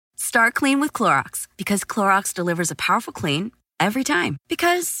Start clean with Clorox because Clorox delivers a powerful clean every time.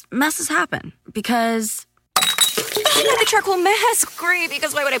 Because messes happen. Because I need the charcoal mask. Great,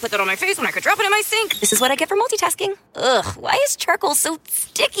 because why would I put that on my face when I could drop it in my sink? This is what I get for multitasking. Ugh, why is charcoal so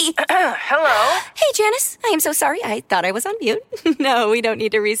sticky? Hello? Hey, Janice. I am so sorry. I thought I was on mute. No, we don't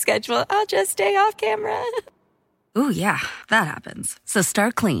need to reschedule. I'll just stay off camera. Ooh, yeah, that happens. So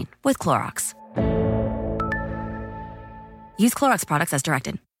start clean with Clorox. Use Clorox products as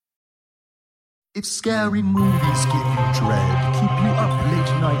directed. If scary movies give you dread, keep you up late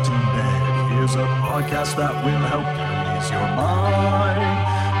night in bed, here's a podcast that will help you ease your mind.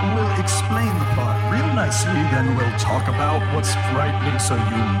 We'll explain the plot real nicely, then we'll talk about what's frightening so you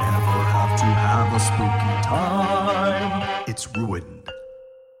never have to have a spooky time. It's Ruined.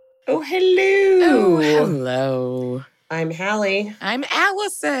 Oh, hello. Oh, hello. I'm Halle. I'm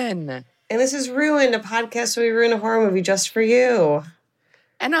Alison. And this is Ruined, a podcast where we ruin a horror movie just for you.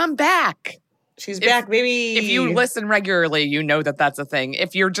 And I'm back. She's back, baby. If you listen regularly, you know that that's a thing.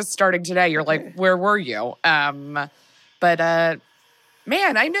 If you're just starting today, you're like, where were you? But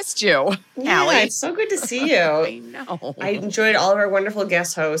man, I missed you, yeah, Halle. It's so good to see you. I know. I enjoyed all of our wonderful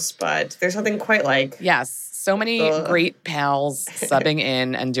guest hosts, but there's nothing quite like. Yes, so many great pals subbing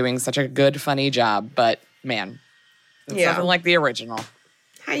in and doing such a good, funny job. But man, it's nothing like the original.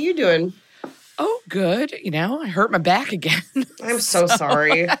 How you doing? Oh, good. You know, I hurt my back again. I'm so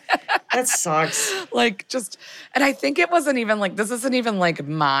sorry. That sucks. And I think it wasn't even like, this isn't even like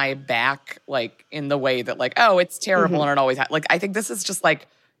my back, like in the way that like, oh, it's terrible and it always like, I think this is just like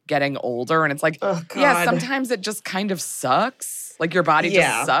getting older and it's like, yeah, sometimes it just kind of sucks. Like your body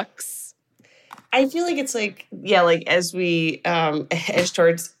just sucks. I feel like it's like, like as we edge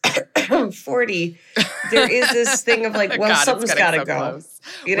towards 40, there is this thing of like, well, God, something's got to go. Close.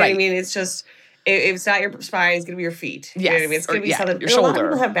 You know what I mean? It's just, if it's not your spine, it's going to be your feet. Yes. You know what I mean? It's going to be something. Your shoulder. A lot of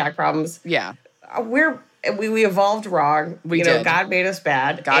people have back problems. Yeah. We evolved wrong. We did. God made us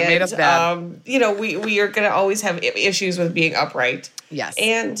bad. God made us bad. We are going to always have issues with being upright. Yes.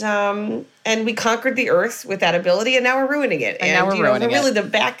 And we conquered the earth with that ability, and now we're ruining it. And now we're ruining it. Really, the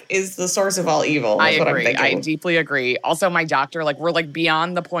back is the source of all evil. I agree. What I'm thinking. I deeply agree. Also, my doctor, like, we're like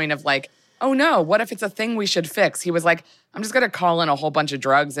beyond the point of like, oh no, what if it's a thing we should fix? He was like, I'm just going to call in a whole bunch of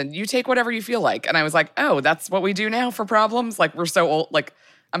drugs and you take whatever you feel like. And I was like, oh, that's what we do now for problems? Like, we're so old. Like,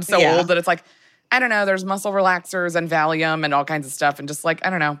 I'm so old that it's like, I don't know, there's muscle relaxers and Valium and all kinds of stuff. And just like,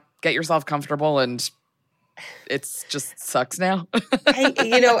 I don't know, get yourself comfortable and it's just sucks now.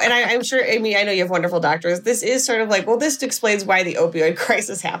 I'm sure, I know you have wonderful doctors. This is sort of like, well, this explains why the opioid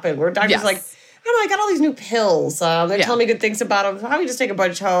crisis happened, where doctors are like, I don't know, I got all these new pills. They're telling me good things about them. How about we just take a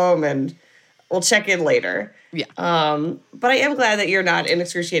bunch home and we'll check in later. Yeah. But I am glad that you're not in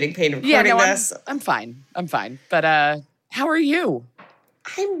excruciating pain of recording this. I'm fine. But how are you?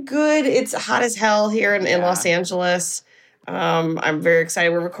 I'm good. It's hot as hell here in Los Angeles. I'm very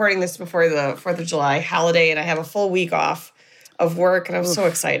excited. We're recording this before the 4th of July holiday, and I have a full week off of work, and I'm so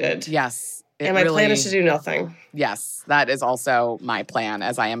excited. Yes. And my plan is to do nothing. Yes, that is also my plan,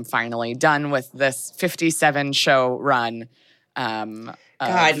 as I am finally done with this 57-show run.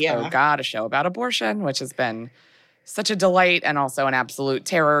 A show about abortion, which has been such a delight and also an absolute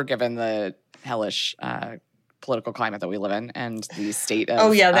terror given the hellish political climate that we live in and the state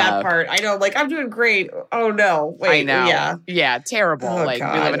of... that part. I know, like, I'm doing great. Oh, no. Wait, I know. Yeah, terrible. Oh,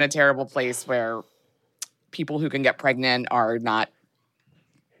 God. We live in a terrible place where people who can get pregnant are not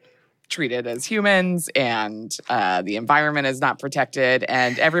treated as humans and the environment is not protected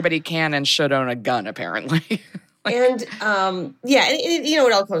and everybody can and should own a gun, apparently. And you know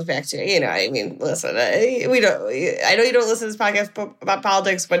what it all comes back to. Listen, I know you don't listen to this podcast about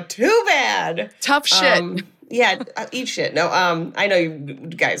politics, but too bad. Tough shit. Eat shit. No, I know you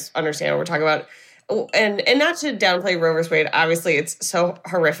guys understand what we're talking about. And not to downplay Roe vs. Wade, obviously it's so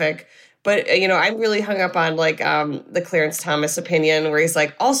horrific. But, I'm really hung up on, like, the Clarence Thomas opinion where he's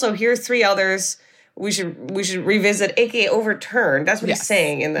like, also, here's 3 others we should revisit, a.k.a. overturn. That's what he's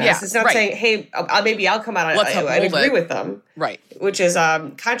saying in this. Yeah, it's not saying, hey, maybe I'll come out and agree with them. Right. Which is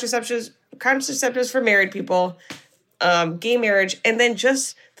contraceptives for married people, gay marriage, and then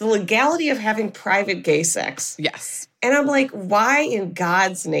just the legality of having private gay sex. Yes. And I'm like, why in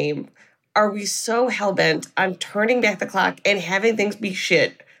God's name are we so hell-bent on turning back the clock and having things be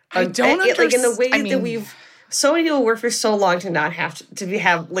shit? I don't understand. Like in the way that we've, so many people work for so long to not have to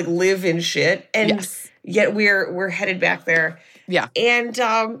live in shit, and yet we're headed back there. Yeah, and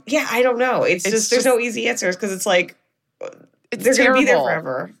I don't know. It's just there's no easy answers because it's like they're going to be there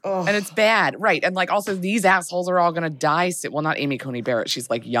forever, and it's bad, right? And like also these assholes are all going to die. Well, not Amy Coney Barrett. She's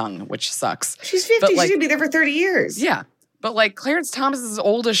like young, which sucks. She's 50. She's going to be there for 30 years. Yeah. But like Clarence Thomas is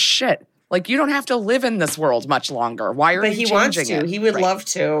old as shit. Like you don't have to live in this world much longer. Why are you changing it? But he wants to. He would love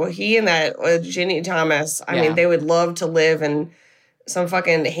to. He and that Ginny Thomas, I mean, they would love to live in some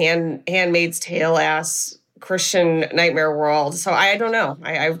fucking Handmaid's Tale ass Christian nightmare world. So I don't know.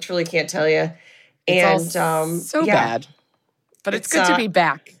 I truly can't tell you. It's so bad. But it's good to be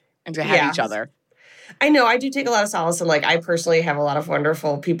back and to have each other. I know. I do take a lot of solace in, like, I personally have a lot of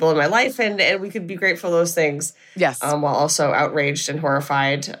wonderful people in my life, and we could be grateful for those things. Yes. While also outraged and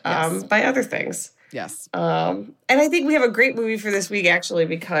horrified by other things. Yes. And I think we have a great movie for this week, actually,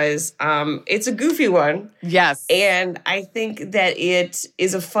 because it's a goofy one. Yes. And I think that it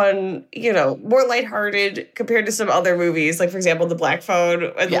is a fun, more lighthearted compared to some other movies. Like, for example, The Black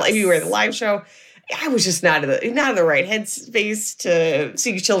Phone, if you were at the live show. I was just not in the right headspace to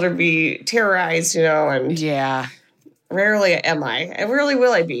see children be terrorized, and rarely am I, and rarely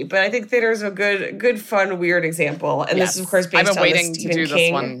will I be. But I think theater's a good, fun, weird example, and this is of course based on I've been waiting Stephen to do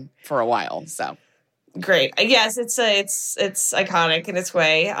King. this one for a while, so great. Yes, it's iconic in its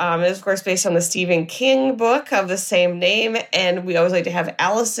way. It's of course based on the Stephen King book of the same name, and we always like to have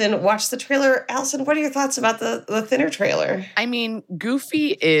Allison watch the trailer. Allison, what are your thoughts about the thinner trailer? I mean,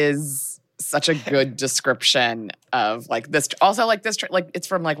 goofy is such a good description of like this. Also, like this, like it's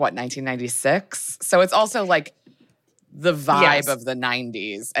from like what 1996. So it's also like the vibe of the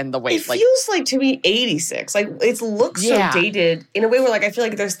 90s and the way it feels like to me 86. Like it looks so dated in a way where like I feel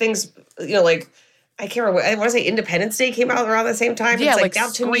like there's things like I can't remember. I want to say Independence Day came out around the same time. Yeah, it's like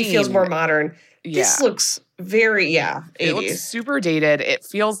that to me feels more modern. Yeah. This looks very 80s. It looks super dated. It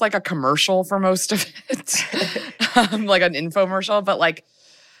feels like a commercial for most of it, like an infomercial. But like.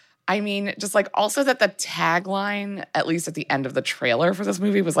 I mean, just like also that the tagline, at least at the end of the trailer for this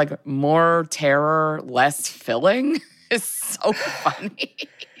movie, was like more terror, less filling is so funny.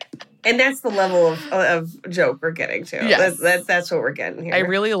 And that's the level of joke we're getting to. Yes. That's what we're getting here. I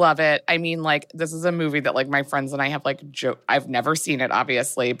really love it. I mean, like, this is a movie that, like, my friends and I have, like, I've never seen it,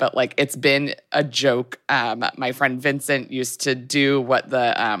 obviously, but, like, it's been a joke. My friend Vincent used to do what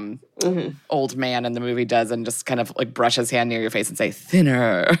the old man in the movie does and just kind of, like, brush his hand near your face and say,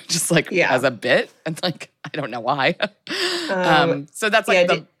 thinner, just, like, as a bit. And, like, I don't know why. So that's,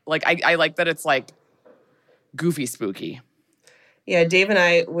 like, I like that it's, like, goofy spooky. Yeah, Dave and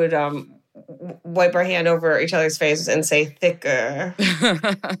I would wipe our hand over each other's faces and say thicker,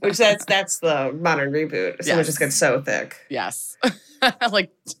 which that's the modern reboot. Someone just gets so thick. Yes.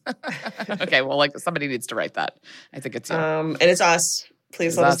 Like, okay, well, like somebody needs to write that. I think it's you. And it's us.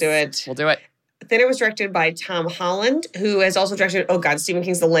 Please let us do it. We'll do it. Thinner was directed by Tom Holland, who has also directed, Stephen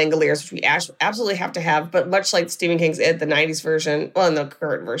King's The Langoliers, which we absolutely have to have. But much like Stephen King's the 90s version, well, and the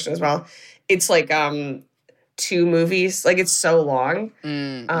current version as well, it's like 2 movies. Like, it's so long.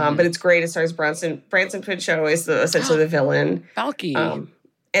 But it's great. It stars Branson Pinchot is essentially the villain. Falky.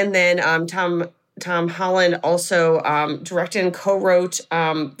 And then Tom Holland also directed and co-wrote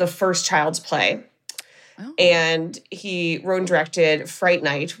the first Child's Play. Oh. And he wrote and directed Fright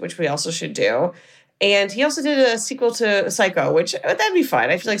Night, which we also should do. And he also did a sequel to Psycho, which that'd be fun.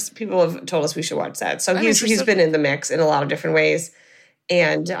 I feel like people have told us we should watch that. So he's been in the mix in a lot of different ways.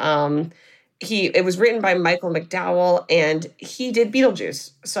 And it was written by Michael McDowell, and he did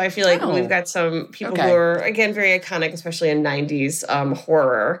Beetlejuice. So I feel like we've got some people who are, again, very iconic, especially in 90s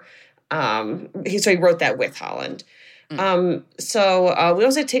horror. So he wrote that with Holland. So we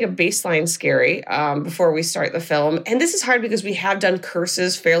also take a baseline scary before we start the film. And this is hard because we have done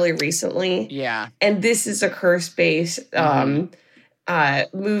curses fairly recently. Yeah. And this is a curse-based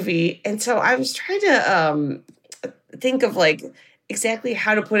movie. And so I was trying to think of, like, exactly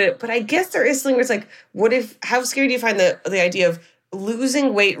how to put it. But I guess there is something where it's like, how scary do you find the idea of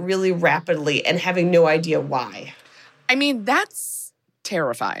losing weight really rapidly and having no idea why? I mean, that's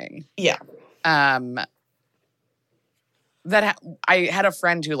terrifying. Yeah. I had a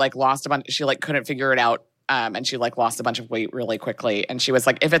friend who like lost a bunch. She like couldn't figure it out, and she like lost a bunch of weight really quickly. And she was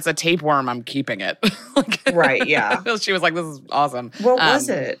like, "If it's a tapeworm, I'm keeping it." Right? Yeah. She was like, "This is awesome." What was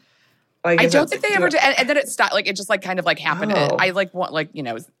it? I don't think they ever did. And then it stopped. Like it just like kind of like happened. Oh. I like want like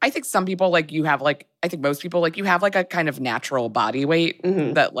I think some people like you have like I think most people like you have like a kind of natural body weight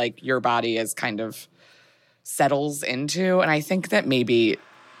that like your body is kind of settles into, and I think that maybe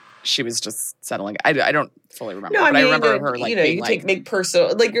she was just settling. I don't fully remember. No, but I remember her like being you make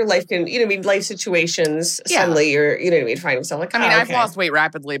personal, like your life can, life situations, suddenly you're, find yourself like, I've lost weight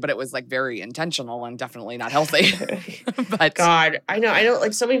rapidly, but it was like very intentional and definitely not healthy. But God, I know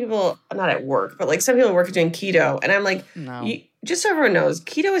like so many people, not at work, but like some people work doing keto. And I'm like, no. Just so everyone knows,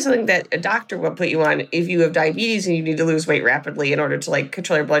 keto is something that a doctor will put you on if you have diabetes and you need to lose weight rapidly in order to like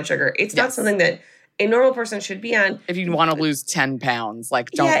control your blood sugar. It's not something that a normal person should be on. If you want to lose 10 pounds,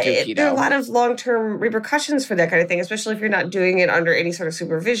 like don't do keto. There are a lot of long-term repercussions for that kind of thing, especially if you're not doing it under any sort of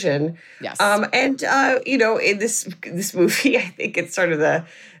supervision. Yes. In this movie, I think it's sort of the,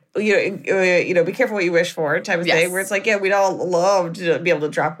 be careful what you wish for type of thing, where it's like, we'd all love to be able to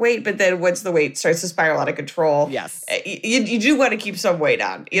drop weight, but then once the weight starts to spiral out of control, you do want to keep some weight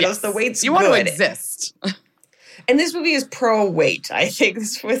on. So the weight's you want to exist. And this movie is pro-weight. I think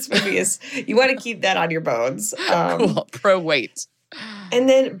this movie is, you want to keep that on your bones. Cool, pro-weight. And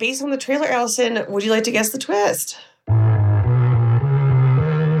then, based on the trailer, Allison, would you like to guess the twist?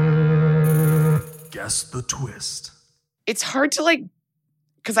 Guess the twist. It's hard to,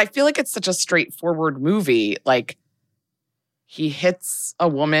 because I feel like it's such a straightforward movie. Like, he hits a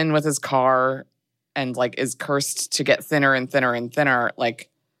woman with his car and, is cursed to get thinner and thinner and thinner.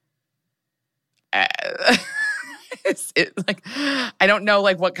 I don't know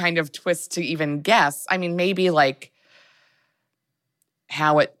what kind of twist to even guess. I mean, maybe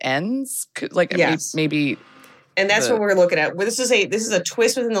how it ends. Yes. Maybe. And that's what we're looking at. Well, this is a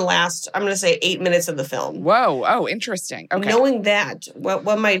twist within the last, I'm going to say, 8 minutes of the film. Whoa! Oh, interesting. Okay. Knowing that, we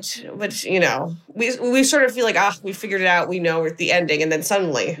sort of feel we figured it out. We know it's the ending, and then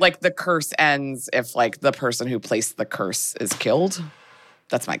suddenly, the curse ends if the person who placed the curse is killed.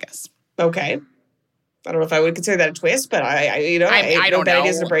 That's my guess. Okay. I don't know if I would consider that a twist, but I don't know.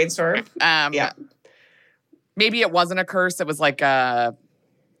 Ideas to brainstorm. Maybe it wasn't a curse. It was like a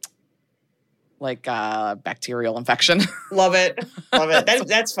bacterial infection. Love it.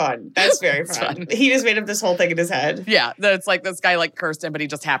 That's fun. That's very fun. He just made up this whole thing in his head. Yeah, it's this guy cursed him, but he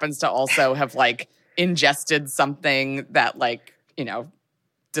just happens to also have ingested something that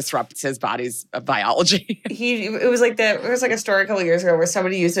disrupts his body's biology. It was a story a couple of years ago where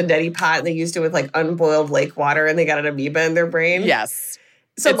somebody used a neti pot and they used it with unboiled lake water and they got an amoeba in their brain. Yes.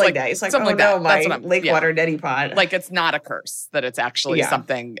 Something like that. It's my lake water neti pot. It's not a curse, that it's actually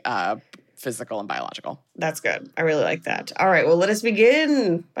something physical and biological. That's good. I really like that. All right, well, let us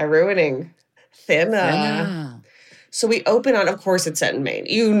begin by ruining Thinner. So we open on, of course, it's set in Maine.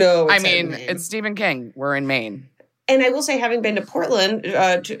 It's Stephen King. We're in Maine. And I will say, having been to Portland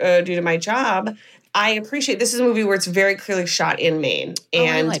due to my job, I appreciate this is a movie where it's very clearly shot in Maine.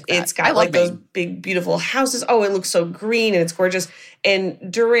 And it's got those big, beautiful houses. Oh, it looks so green and it's gorgeous. And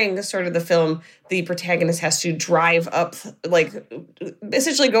during sort of the film, the protagonist has to drive up,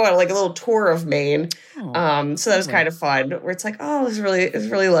 essentially go on a little tour of Maine. So that was kind of fun, where it's it's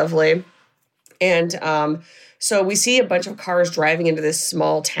really lovely. And so we see a bunch of cars driving into this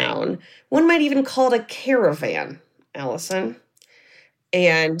small town. One might even call it a caravan, Allison.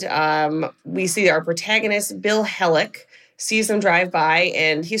 And we see our protagonist, Bill Hellick, sees them drive by,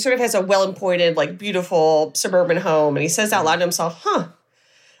 and he sort of has a well-appointed, beautiful suburban home, and he says out loud to himself,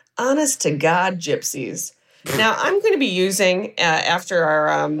 honest to God, gypsies. Now, I'm going to be using, after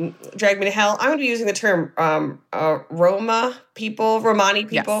our Drag Me to Hell, I'm going to be using the term Romani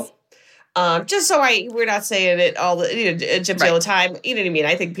people. Yes. Just so we're not saying it gypsy all the time. You know what I mean?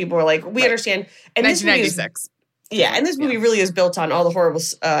 I think people are we understand. And 1996. And this movie really is built on all the horrible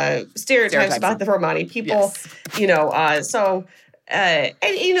stereotypes about the Romani people. Yes. And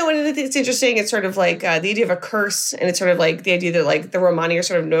it's interesting. It's sort of the idea of a curse, and it's sort of the idea that the Romani are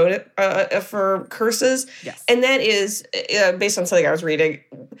sort of known for curses. Yes. And that is based on something I was reading.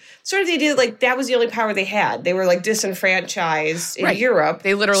 Sort of the idea that was the only power they had. They were disenfranchised in Europe.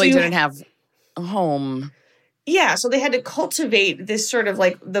 They literally didn't have a home. Yeah, so they had to cultivate this sort of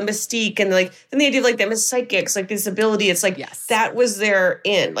the mystique and then the idea of them as psychics, this ability. It's that was their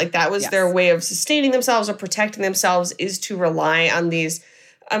in. That was their way of sustaining themselves or protecting themselves, is to rely on these,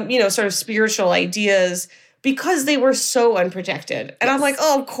 sort of spiritual ideas, because they were so unprotected. And I'm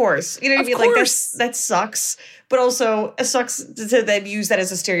of course. You know what I mean? That sucks. But also it sucks to then use that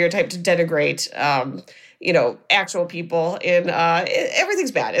as a stereotype to denigrate actual people. And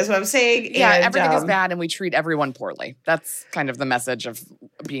everything's bad, is what I'm saying. Yeah, and, everything is bad, and we treat everyone poorly. That's kind of the message of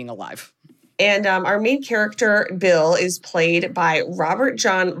being alive. And our main character, Bill, is played by Robert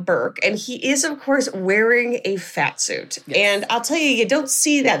John Burke. And he is, of course, wearing a fat suit. Yes. And I'll tell you don't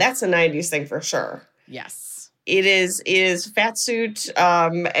see that. That's a 90s thing for sure. Yes. It is fat suit,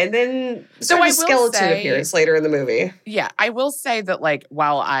 and then sort of a skeleton appearance later in the movie. Yeah, I will say that,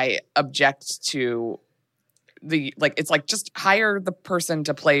 while I object to it's just hire the person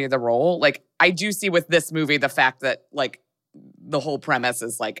to play the role. I do see with this movie the fact that the whole premise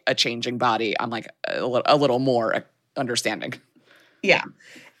is a changing body. I'm a little more understanding. Yeah.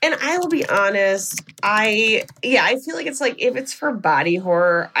 And I will be honest, I feel it's if it's for body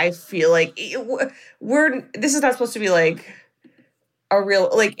horror, I feel this is not supposed to be a real,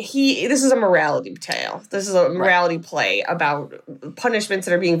 like, this is a morality tale. This is a morality play about punishments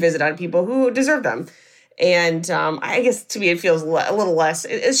that are being visited on people who deserve them. And I guess to me it feels a little less,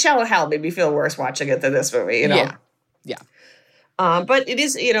 Shallow Hal made me feel worse watching it than this movie, you know? Yeah. But it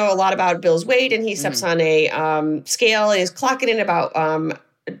is, you know, a lot about Bill's weight, and he steps on a scale, and he's clocking in about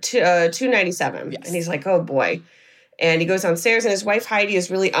 297. Yes. And he's like, oh boy. And he goes downstairs, and his wife Heidi is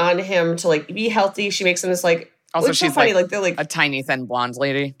really on him to, like, be healthy. She makes him this, like, also, she's so funny. like they're like a tiny, thin blonde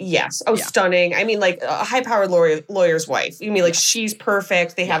lady. Yes. Oh, stunning. I mean, like a high-powered lawyer's wife. You mean, like, she's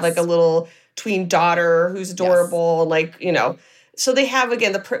perfect. They have, like, a little tween daughter who's adorable. And, like, you know. So they have,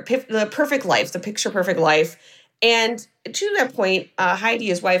 again, the perfect life, the picture-perfect life. And to that point, Heidi,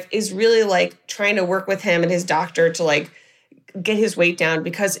 his wife, is really, like, trying to work with him and his doctor to, like, get his weight down,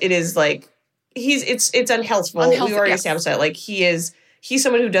 because it is, like, it's unhealthful. We already established that. Like, he's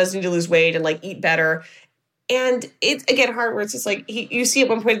someone who does need to lose weight and, like, eat better. And it's, again, hard where it's just like, you see at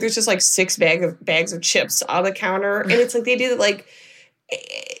one point there's just like 6 bags of chips on the counter. And it's like they do that, like,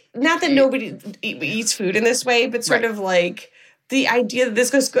 not that nobody eats food in this way, but sort of like the idea that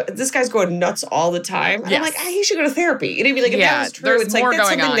this guy's going nuts all the time. And I'm like, he should go to therapy. You know what I mean? Like, if that was true, there's it's more like, that's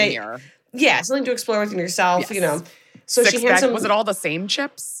going something on that, here. Yeah, something to explore within yourself, you know. So 6 she hands him. Was it all the same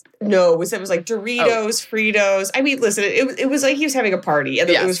chips? No, it was like Doritos, Fritos. I mean, listen, it was like he was having a party, and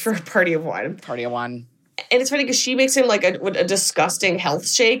it was for a party of one. Party of one. And it's funny because she makes him like a disgusting health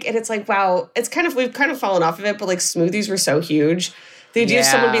shake. And it's like, wow, we've kind of fallen off of it, but like smoothies were so huge. The idea of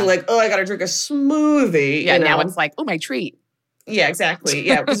someone being like, oh, I got to drink a smoothie. Yeah, you know? now it's like, oh, my treat. Yeah, exactly.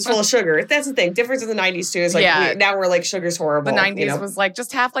 Yeah, because it's full of sugar. That's the thing. Difference in the 90s, too, is like, now we're like, sugar's horrible. The 90s was like,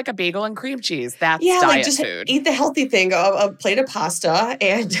 just have like a bagel and cream cheese. That's diet like, just food. Eat the healthy thing, a plate of pasta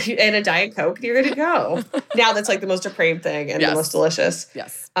and a Diet Coke, and you're good to go. Now that's like the most depraved thing and the most delicious.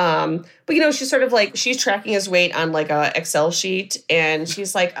 Yes. But, you know, she's sort of like, she's tracking his weight on like a Excel sheet, and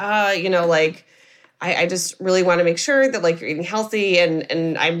she's like, you know, like, I just really want to make sure that, like, you're eating healthy,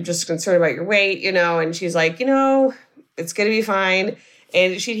 and I'm just concerned about your weight, you know. And she's like, you know, it's going to be fine.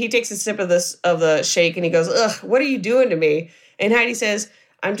 And he takes a sip of the shake, and he goes, ugh, what are you doing to me? And Heidi says,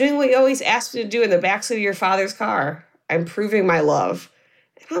 I'm doing what you always asked me to do in the backseat of your father's car. I'm proving my love.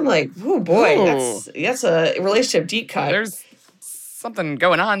 And I'm like, oh boy, that's a relationship deep cut. There's something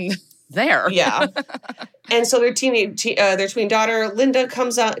going on there. Yeah. And so their tween daughter, Linda,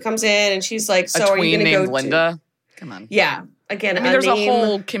 comes in, and she's like, so are you going to go Linda? Come on. Yeah. Again, I mean, there's a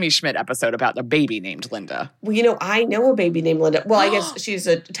whole Kimmy Schmidt episode about the baby named Linda. Well, you know, I know a baby named Linda. Well, I guess she's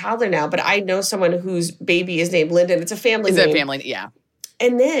a toddler now, but I know someone whose baby is named Linda, and it's a family name. Is it a family? Yeah.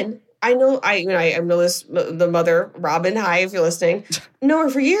 And then I know this, the mother, Robin, hi, if you're listening, know her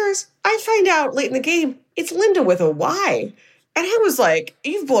for years. I find out late in the game, it's Linda with a Y. And I was like,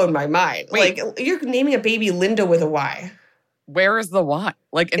 you've blown my mind. Wait. Like, you're naming a baby Linda with a Y. Where is the Y?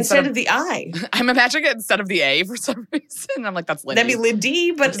 Like instead of the I. I'm imagining it instead of the A for some reason. I'm like, that's Lindy. That'd be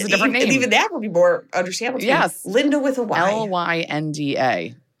Lindy, but it's a different name. Even that would be more understandable. Yes. Linda with a Y.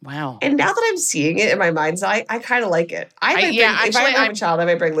 Lynda. Wow. And now that I'm seeing it in my mind's eye, I kind of like it. If I have a child, I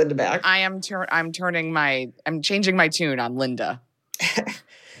might bring Linda back. I'm changing my tune on Linda.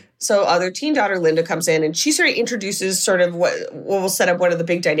 So their teen daughter, Linda, comes in, and she sort of introduces sort of what will set up one of the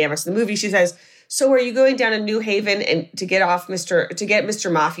big dynamics in the movie. She says, so are you going down to New Haven and to get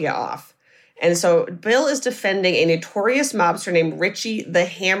Mr. Mafia off? And so Bill is defending a notorious mobster named Richie the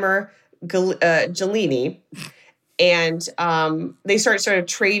Hammer Gelini. And they start sort of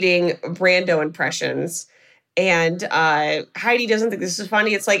trading Brando impressions. And Heidi doesn't think this is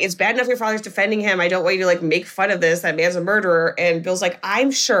funny. It's like, it's bad enough your father's defending him. I don't want you to like make fun of this. That man's a murderer. And Bill's like, I'm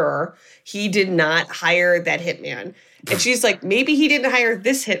sure he did not hire that hitman. And she's like, maybe he didn't hire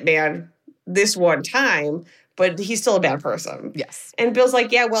this hitman this one time, but he's still a bad person. Yes. And Bill's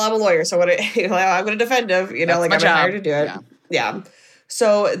like, yeah, well, I'm a lawyer, so I'm going to defend him. You know, That's like I'm hired to do it. Yeah.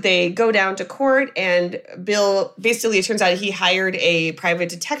 So they go down to court, and Bill, basically, it turns out he hired a private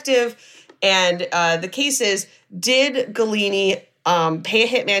detective. And the case is, did Galini pay a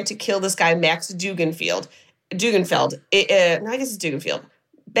hitman to kill this guy, Max Dugenfeld? I guess it's Dugenfeld.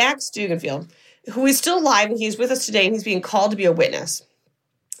 Max Dugenfeld, who is still alive, and he's with us today, and he's being called to be a witness.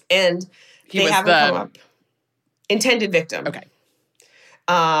 And they have him come up. Intended victim. Okay.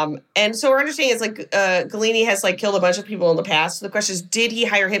 And so our understanding is like Galini has like killed a bunch of people in the past. So the question is, did he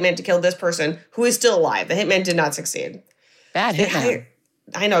hire hitman to kill this person who is still alive? The hitman did not succeed. Bad hitman.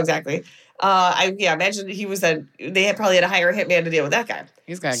 I know exactly. Imagine he was that. They probably had to hire a hitman to deal with that guy.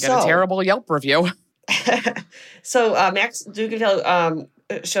 He's gonna get a terrible Yelp review. So Max Dugenfeld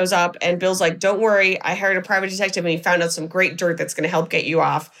shows up, and Bill's like, "Don't worry, I hired a private detective, and he found out some great dirt that's going to help get you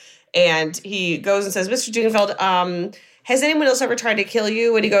off." And he goes and says, "Mr. Dugenfeld, has anyone else ever tried to kill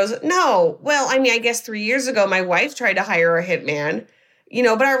you? And he goes, no. Well, I mean, I guess 3 years ago, my wife tried to hire a hitman,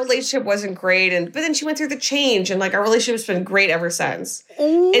 but our relationship wasn't great. But then she went through the change, and like our relationship's been great ever since.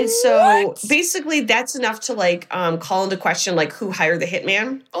 And so basically that's enough to like call into question like who hired the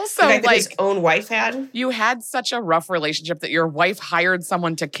hitman. Also, the fact that like his own wife had. You had such a rough relationship that your wife hired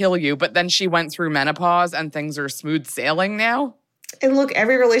someone to kill you, but then she went through menopause and things are smooth sailing now. And look,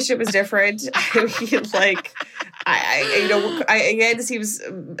 every relationship is different. I mean, like, again, it seems,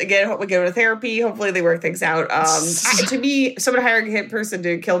 again, hope we go to therapy. Hopefully they work things out. To me, someone hiring a hit person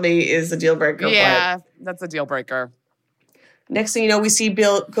to kill me is a deal breaker. Yeah, that's a deal breaker. Next thing you know, we see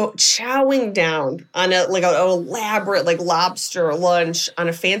Bill go chowing down on an elaborate like lobster lunch on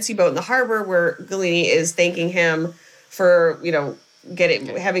a fancy boat in the harbor where Galini is thanking him for,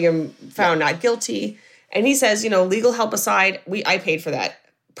 having him found not guilty. And he says, legal help aside, I paid for that.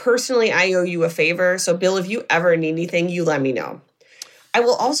 Personally, I owe you a favor. So, Bill, if you ever need anything, you let me know. I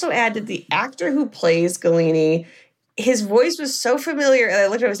will also add that the actor who plays Galini, his voice was so familiar. And I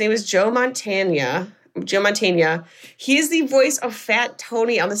looked at his name is Joe Mantegna. He is the voice of Fat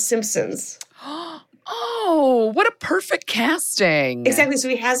Tony on The Simpsons. Oh, what a perfect casting. Exactly. So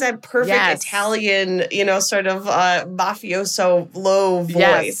he has that perfect Italian, sort of mafioso low voice.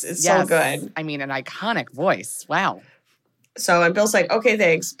 Yes, It's so good. I mean, an iconic voice. Wow. So, and Bill's like, okay,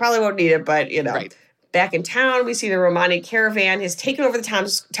 thanks. Probably won't need it, but, Right. Back in town, we see the Romani caravan has taken over the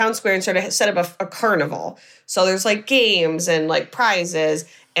town square and sort of set up a carnival. So there's like games and like prizes.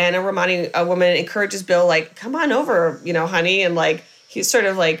 And a woman encourages Bill, like, come on over, honey. And like, he's sort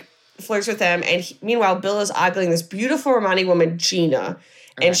of like flirts with them. And meanwhile, Bill is ogling this beautiful Romani woman, Gina.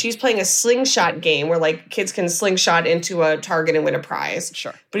 Okay. And she's playing a slingshot game where like kids can slingshot into a target and win a prize.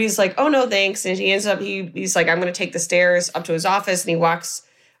 Sure. But he's like, oh, no, thanks. And he ends up, he's like, I'm going to take the stairs up to his office. And he walks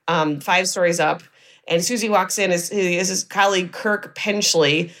 5 stories up. And as soon as he walks in, is his colleague Kirk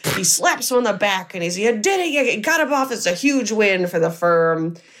Penchley. He slaps him on the back and he's, you did it, you got him off. It's a huge win for the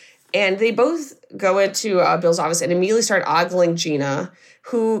firm. And they both go into Bill's office and immediately start ogling Gina,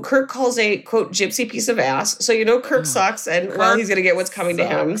 who Kirk calls a, quote, gypsy piece of ass. So Kirk sucks, and he's going to get what's coming to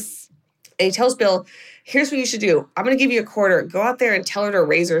him. And he tells Bill, here's what you should do. I'm going to give you $25. Go out there and tell her to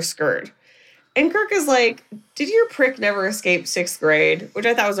raise her skirt. And Kirk is like, did your prick never escape 6th grade? Which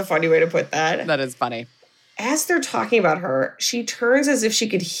I thought was a funny way to put that. That is funny. As they're talking about her, she turns as if she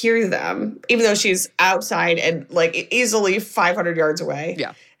could hear them, even though she's outside and like easily 500 yards away.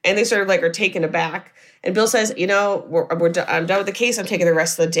 Yeah. And they sort of like are taken aback. And Bill says, I'm done with the case. I'm taking the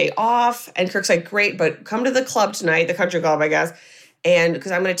rest of the day off. And Kirk's like, great, but come to the club tonight, the country club, I guess. And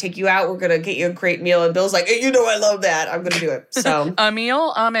because I'm going to take you out, we're going to get you a great meal. And Bill's like, I love that. I'm going to do it. So a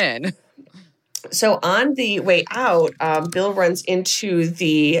meal, I'm in. So on the way out, Bill runs into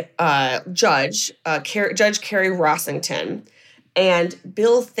the judge, Judge Carrie Rossington. And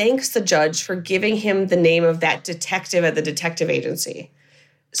Bill thanks the judge for giving him the name of that detective at the detective agency.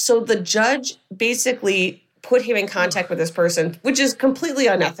 So the judge basically put him in contact with this person, which is completely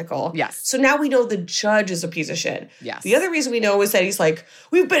unethical. Yes. So now we know the judge is a piece of shit. Yes. The other reason we know is that he's like,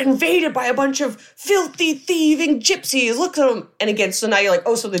 we've been invaded by a bunch of filthy, thieving gypsies. Look at them. And again, so now you're like,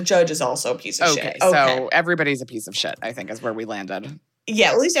 oh, so the judge is also a piece of shit. Okay, so everybody's a piece of shit, I think, is where we landed.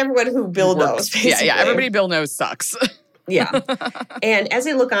 Yeah, at least everyone who Bill knows, basically. Yeah, everybody Bill knows sucks. Yeah. And as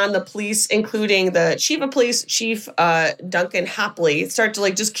they look on, the police, including the chief of police, Chief Duncan Hopley, start to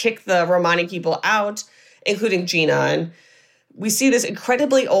like just kick the Romani people out, including Gina. And we see this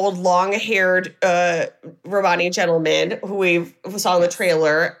incredibly old, long-haired Romani gentleman who we saw in the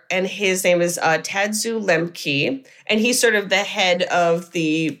trailer, and his name is Tadzu Lemke, and he's sort of the head of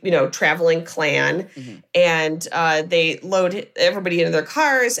the, traveling clan. Mm-hmm. And they load everybody into their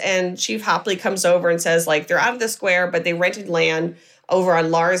cars, and Chief Hopley comes over and says, like, they're out of the square, but they rented land over on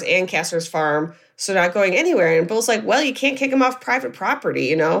Lars Ancaster's farm, so they're not going anywhere. And Bill's like, well, you can't kick them off private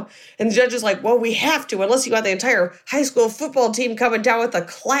property, And the judge is like, well, we have to, unless you got the entire high school football team coming down with a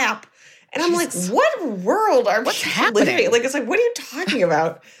clap. And I'm like, what world are we living in? Like, it's like, what are you talking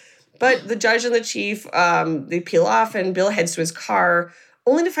about? But the judge and the chief, they peel off, and Bill heads to his car,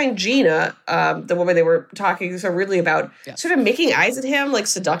 only to find Gina, the woman they were talking so weirdly about, sort of making eyes at him, like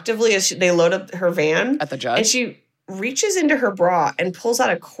seductively, as they load up her van. At the judge? And she reaches into her bra and pulls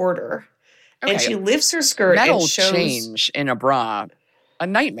out a quarter. Okay. And she lifts her skirt Metal and shows... change in a bra, a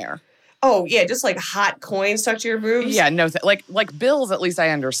nightmare. Oh, yeah, just like hot coins stuck to your boobs? Yeah, no, like bills, at least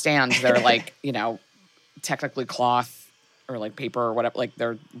I understand. They're like, technically cloth or like paper or whatever. Like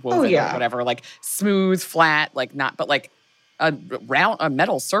they're woven or whatever. Like smooth, flat, like not, but like a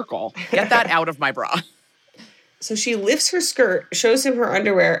metal circle. Get that out of my bra. So she lifts her skirt, shows him her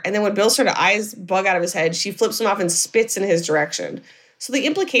underwear, and then when Bill's sort of eyes bug out of his head, she flips him off and spits in his direction. So the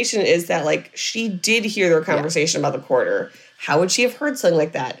implication is that, like, she did hear their conversation about the quarter. How would she have heard something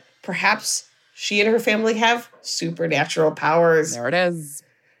like that? Perhaps she and her family have supernatural powers. There it is.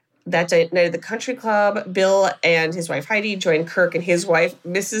 That night at the country club, Bill and his wife Heidi join Kirk and his wife,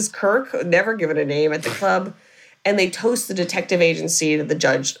 Mrs. Kirk, never given a name, at the club. And they toast the detective agency that the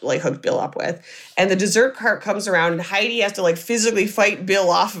judge, like, hooked Bill up with. And the dessert cart comes around, and Heidi has to, like, physically fight Bill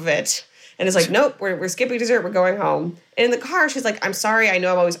off of it. And it's like, nope, we're skipping dessert. We're going home. And in the car, she's like, I'm sorry. I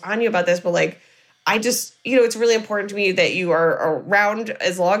know I'm always on you about this, but, like, I just, it's really important to me that you are around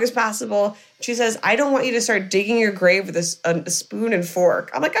as long as possible. She says, I don't want you to start digging your grave with a spoon and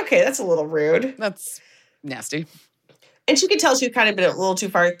fork. I'm like, okay, that's a little rude. That's nasty. And she could tell she'd kind of been a little too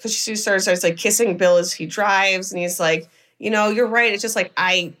far because she starts like kissing Bill as he drives. And he's like, you're right. It's just like,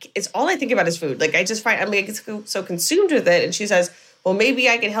 it's all I think about is food. Like, I just find, I get so consumed with it. And she says, well, maybe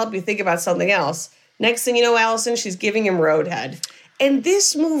I can help you think about something else. Next thing you know, Allison, she's giving him Roadhead. And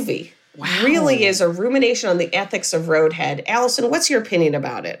this movie really is a rumination on the ethics of Roadhead. Allison, what's your opinion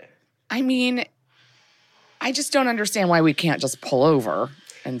about it? I mean, I just don't understand why we can't just pull over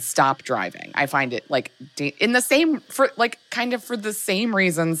and stop driving. I find it, like, in the same, for the same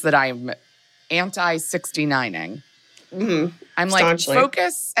reasons that I'm anti-69ing. Mm-hmm. I'm like, Staunchly.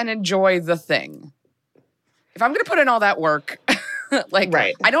 Focus and enjoy the thing. If I'm going to put in all that work,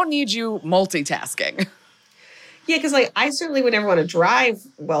 Right. I don't need you multitasking. Yeah, because, like, I certainly would never want to drive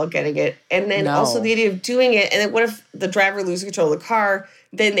while getting it. And then also the idea of doing it, and then what if the driver loses control of the car,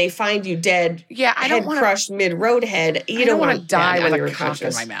 then they find you dead, I don't want crushed mid-roadhead. You don't want to die when with you're a cock in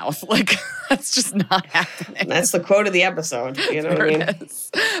unconscious. my mouth. Like, that's just not happening. That's the quote of the episode. You know what I mean? It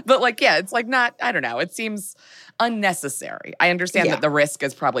is. But, like, it's like not, I don't know. It seems unnecessary. I understand that the risk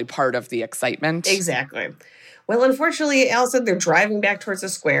is probably part of the excitement. Exactly. Well, unfortunately, Allison, they're driving back towards the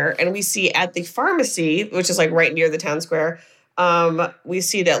square, and we see at the pharmacy, which is, like, right near the town square, we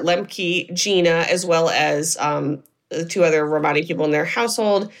see that Lemke, Gina, as well as the two other Romani people in their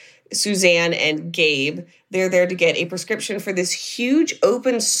household, Suzanne and Gabe, they're there to get a prescription for this huge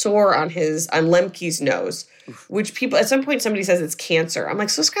open sore on Lemke's nose, which people, at some point, somebody says it's cancer. I'm like,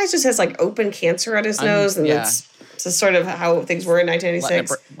 so this guy just has, like, open cancer on his nose, and it's just sort of how things were in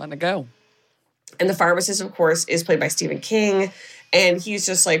 1996. Letting it go. And the pharmacist, of course, is played by Stephen King. And he's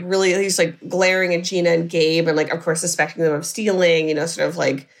just, like, really, he's, like, glaring at Gina and Gabe and, like, of course, suspecting them of stealing, sort of,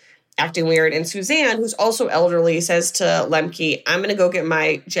 like, acting weird. And Suzanne, who's also elderly, says to Lemke, I'm going to go get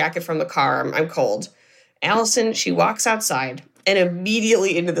my jacket from the car. I'm cold. Allison, she walks outside and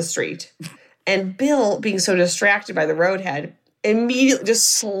immediately into the street. And Bill, being so distracted by the roadhead, immediately just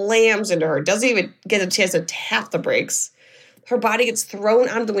slams into her. Doesn't even get a chance to tap the brakes. Her body gets thrown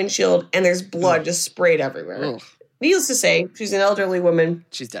onto the windshield, and there's blood just sprayed everywhere. Ugh. Needless to say, she's an elderly woman.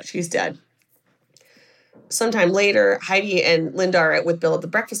 She's dead. She's dead. Sometime later, Heidi and Linda are with Bill at the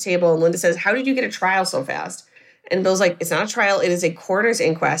breakfast table, and Linda says, how did you get a trial so fast? And Bill's like, it's not a trial, it is a coroner's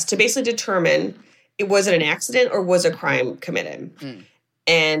inquest to basically determine was it an accident or was a crime committed.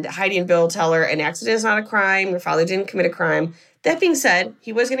 And Heidi and Bill tell her an accident is not a crime, your father didn't commit a crime. That being said,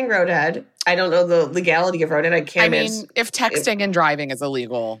 he was getting roadhead. I don't know the legality of roadhead. I mean, if texting and driving is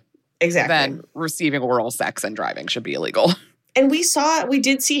illegal, then receiving oral sex and driving should be illegal. And we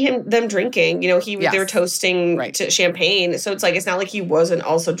did see them drinking. They were toasting to champagne. So it's like, it's not like he wasn't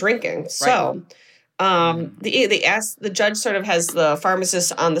also drinking. So the judge sort of has the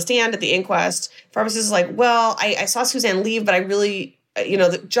pharmacist on the stand at the inquest. Pharmacist is like, well, I saw Suzanne leave, but I really,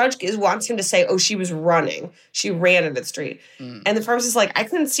 the judge wants him to say, oh, she was running. She ran into the street. And the pharmacist is like, I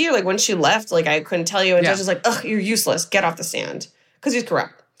couldn't see her. Like, when she left, like, I couldn't tell you. And the judge is like, ugh, you're useless. Get off the stand. Because he's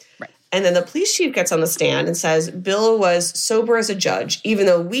correct. And then the police chief gets on the stand and says, Bill was sober as a judge, even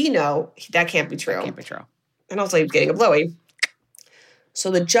though we know that can't be true. Can't be true. And also he's getting a blowy.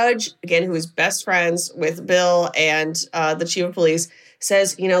 So the judge, again, who is best friends with Bill and the chief of police,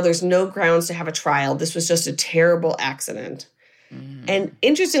 says, there's no grounds to have a trial. This was just a terrible accident. And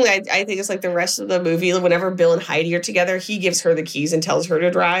interestingly, I think it's like the rest of the movie, whenever Bill and Heidi are together, he gives her the keys and tells her to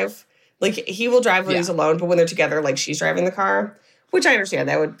drive. Like, he will drive when he's alone, but when they're together, like, she's driving the car. Which I understand.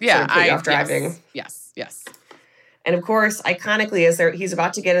 That would sort of put you off driving. Yes. And of course, iconically, as he's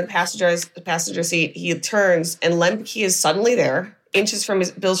about to get in the passenger seat, he turns and Lemke is suddenly there, inches from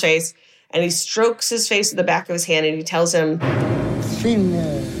Bill's face, and he strokes his face with the back of his hand and he tells him,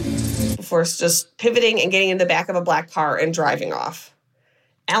 Thinner. Before just pivoting and getting in the back of a black car and driving off.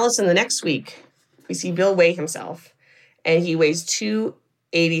 Allison, the next week, we see Bill weigh himself, and he weighs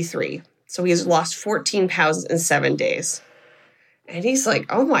 283. So he has lost 14 pounds in 7 days. And he's like,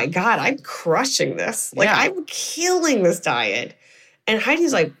 oh my God, I'm crushing this. Like, Yeah. I'm killing this diet. And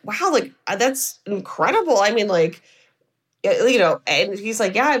Heidi's like, wow, like, that's incredible. I mean, like, you know, and he's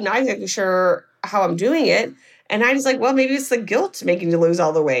like, yeah, I'm not exactly sure how I'm doing it. And Heidi's like, well, maybe it's the guilt making you lose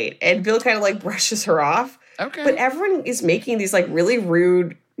all the weight. And Bill kind of like brushes her off. Okay. But everyone is making these like really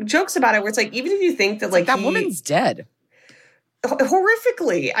rude jokes about it where it's like, even if you think that like that woman's dead.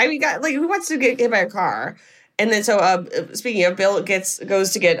 Horrifically. I mean, like, who wants to get hit by a car? And then so speaking of, Bill goes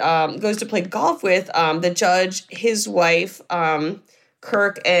to play golf with the judge, his wife,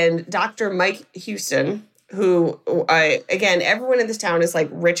 Kirk, and Dr. Mike Houston, who again, everyone in this town is like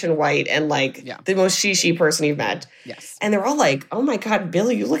rich and white and like the most she person you've met. Yes. And they're all like, oh my God,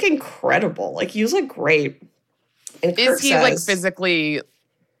 Bill, you look incredible. Like, you look great. And Kirk is he says, like physically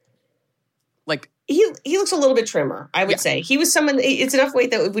like he looks a little bit trimmer, I would say. He was someone, it's enough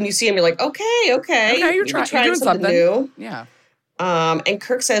weight that when you see him, you're like, okay, you're trying something new. Yeah. And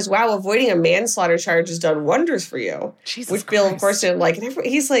Kirk says, wow, avoiding a manslaughter charge has done wonders for you. Jesus which Bill, Christ. of course, didn't like. And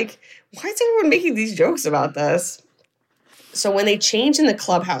he's like, why is everyone making these jokes about this? So when they change in the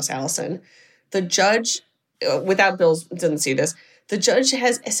clubhouse, Alison, the judge, without Bill didn't see this, the judge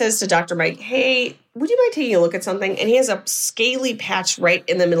says to Dr. Mike, hey, would you mind taking a look at something? And he has a scaly patch right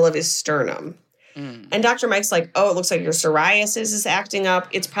in the middle of his sternum. And Dr. Mike's like, oh, it looks like your psoriasis is acting up.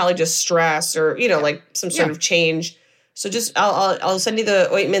 It's probably just stress or, you know, like some sort of change. So just, I'll send you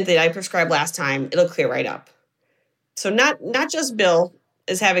the ointment that I prescribed last time. It'll clear right up. So not just Bill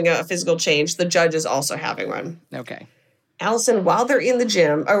is having a physical change. The judge is also having one. Okay. Alison, while they're in the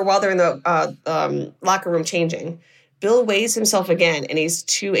gym, or while they're in the locker room changing, Bill weighs himself again, and he's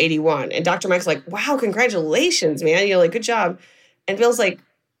 281. And Dr. Mike's like, wow, congratulations, man. You're like, good job. And Bill's like,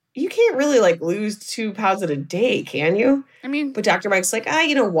 you can't really, like, lose 2 pounds in a day, can you? I mean, but Dr. Mike's like,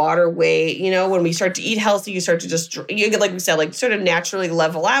 you know, water weight, you know, when we start to eat healthy, you start to just, like we said, like, sort of naturally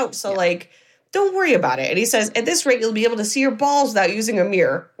level out. So, like, don't worry about it. And he says, at this rate, you'll be able to see your balls without using a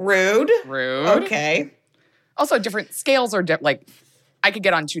mirror. Rude. Okay. Also, different scales are, like, I could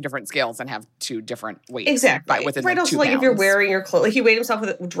get on 2 different scales and have 2 different weights. Exactly. Within, right, like, also, 2 like, pounds. if you're wearing your clothes, like, he weighed himself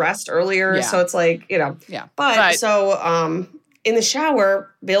dressed earlier, so it's like, you know. Yeah. But so, in the shower,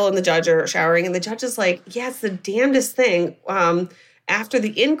 Bill and the judge are showering, and the judge is like, yeah, it's the damnedest thing. After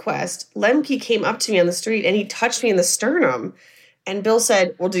the inquest, Lemke came up to me on the street, and he touched me in the sternum. And Bill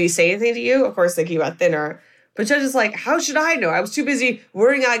said, well, did he say anything to you? Of course, thinking about thinner. But judge is like, how should I know? I was too busy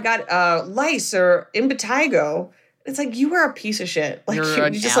worrying I got lice or impetigo. It's like, you are a piece of shit. Like, you're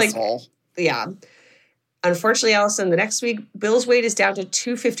an just asshole. Like, yeah. Unfortunately, Alison, the next week, Bill's weight is down to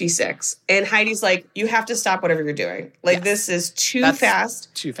 256. And Heidi's like, you have to stop whatever you're doing. Like, this is too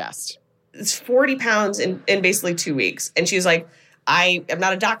fast. Too fast. It's 40 pounds in basically 2 weeks. And she's like, I am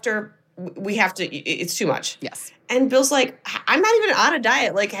not a doctor. We have to, it's too much. Yes. And Bill's like, I'm not even on a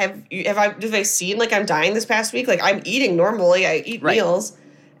diet. Like, have I seen like I'm dying this past week? Like, I'm eating normally. I eat meals.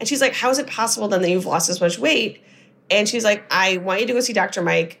 And she's like, how is it possible then that you've lost this much weight? And she's like, I want you to go see Dr.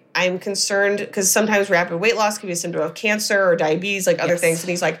 Mike. I'm concerned because sometimes rapid weight loss can be a symptom of cancer or diabetes, like other things. And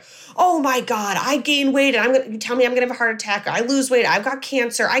he's like, oh my God, I gain weight and you tell me I'm going to have a heart attack. I lose weight. I've got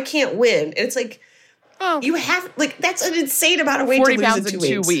cancer. I can't win. And it's like, you have, like, that's an insane amount of weight to lose 40 pounds in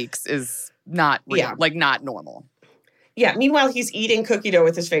 2 weeks is not real, like not normal. Yeah. Meanwhile, he's eating cookie dough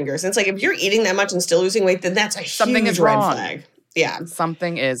with his fingers. And it's like, if you're eating that much and still losing weight, then that's Something huge is red wrong. flag. Yeah.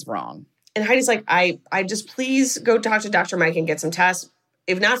 Something is wrong. And Heidi's like, I just please go talk to Dr. Mike and get some tests.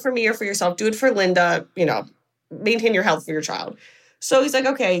 If not for me or for yourself, do it for Linda, you know, maintain your health for your child. So he's like,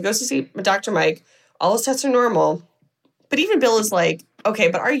 okay, he goes to see Dr. Mike. All his tests are normal. But even Bill is like, okay,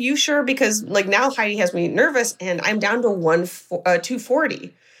 but are you sure? Because like now Heidi has me nervous and I'm down to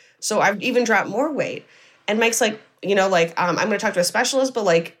 240. So I've even dropped more weight. And Mike's like, you know, like, I'm going to talk to a specialist, but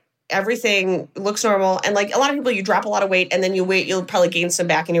like everything looks normal. And like a lot of people, you drop a lot of weight and then you'll probably gain some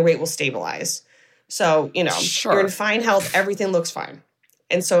back and your weight will stabilize. So, you know, you're in fine health. Everything looks fine.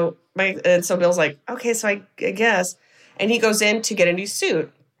 And so Bill's like, okay, so I guess. And he goes in to get a new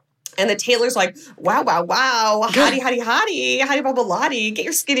suit. And the tailor's like, wow, hottie, babalati, get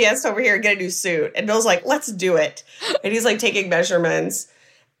your skinny ass over here and get a new suit. And Bill's like, let's do it. And he's like taking measurements.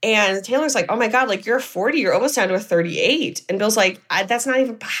 And the tailor's like, oh my God, like you're 40, you're almost down to a 38. And Bill's like, that's not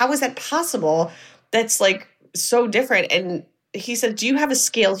even, how is that possible? That's like so different. And he said, do you have a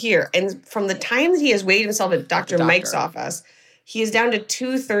scale here? And from the time that he has weighed himself at Dr. Mike's office, he is down to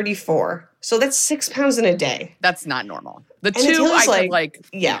 234. So that's 6 pounds in a day. That's not normal. The and 2, I like, could like,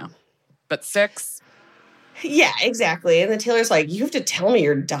 yeah. But 6? Yeah, exactly. And the tailor's like, you have to tell me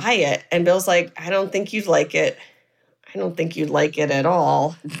your diet. And Bill's like, I don't think you'd like it. I don't think you'd like it at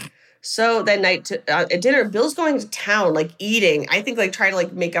all. So that night at dinner, Bill's going to town, like eating. I think like trying to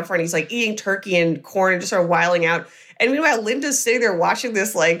like make up for it. And he's like eating turkey and corn and just sort of wiling out. And meanwhile, Linda's sitting there watching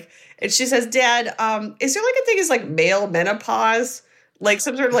this like, and she says, Dad, is there like a thing as like male menopause? Like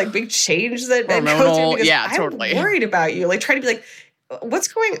some sort of like big change that goes through? Because I'm worried about you. Like trying to be like, what's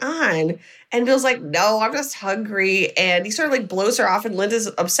going on? And Bill's like, no, I'm just hungry. And he sort of like blows her off and Linda's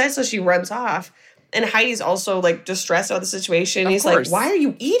upset, so she runs off. And Heidi's also like distressed about the situation. He's like, why are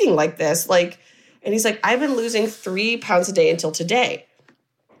you eating like this? Like, and he's like, I've been losing 3 pounds a day until today.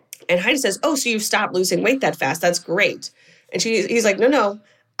 And Heidi says, oh, so you've stopped losing weight that fast. That's great. And he's like, no,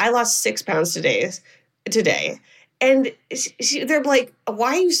 I lost 6 pounds today. And they're like,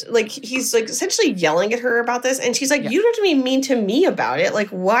 why are you, like, he's like essentially yelling at her about this. And she's like, you don't have to be mean to me about it. Like,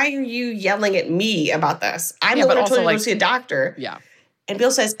 why are you yelling at me about this? I'm the one who told you to go see a doctor. Yeah. And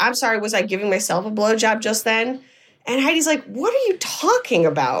Bill says, I'm sorry, was I giving myself a blowjob just then? And Heidi's like, what are you talking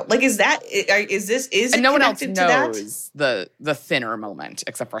about? Like, is it and no one else connected knows the thinner moment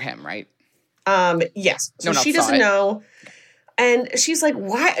except for him, right? Yes. So she doesn't know. And she's like,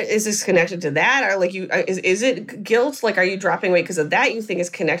 why is this connected to that? Or like, is it guilt? Like, are you dropping weight because of that? You think is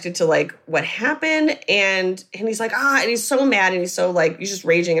connected to like what happened? And he's like, and he's so mad. And he's so like, he's just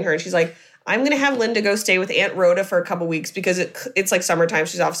raging at her. And she's like, I'm going to have Linda go stay with Aunt Rhoda for a couple weeks because it's like summertime.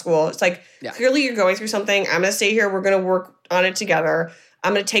 She's off school. It's like, clearly you're going through something. I'm going to stay here. We're going to work on it together.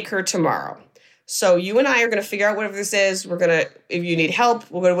 I'm going to take her tomorrow. So you and I are going to figure out whatever this is. We're going to, if you need help,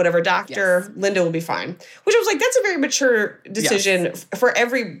 we'll go to whatever doctor. Yes. Linda will be fine. Which I was like, that's a very mature decision for I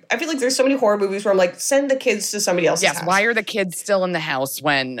feel like there's so many horror movies where I'm like, send the kids to somebody else's house. Why are the kids still in the house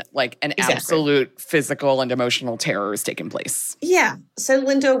when like an absolute physical and emotional terror is taking place? Yeah. Send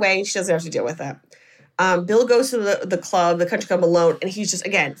Linda away. She doesn't have to deal with that. Bill goes to the club, the country club alone, and he's just,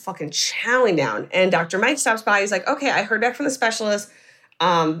 again, fucking chowing down. And Dr. Mike stops by. He's like, okay, I heard back from the specialist.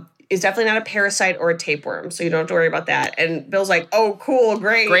 Is definitely not a parasite or a tapeworm, so you don't have to worry about that. And Bill's like, oh, cool,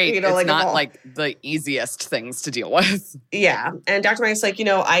 great. You know, it's like not like the easiest things to deal with. Yeah. And Dr. Mike's like,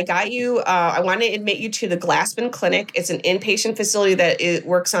 I got you. I want to admit you to the Glassman Clinic. It's an inpatient facility that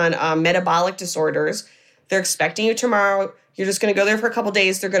works on metabolic disorders. They're expecting you tomorrow. You're just going to go there for a couple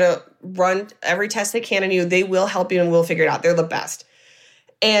days. They're going to run every test they can on you. They will help you and we'll figure it out. They're the best.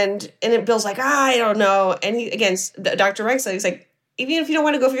 And then Bill's like, I don't know. And he, again, Dr. Mike said, he's like, even if you don't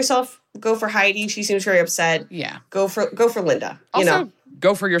want to go for yourself, go for Heidi. She seems very upset. Yeah. Go for Linda. Also,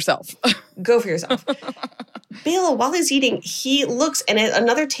 go for yourself. Go for yourself. Bill, while he's eating, he looks, and at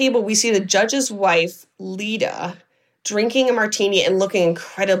another table, we see the judge's wife, Lita, drinking a martini and looking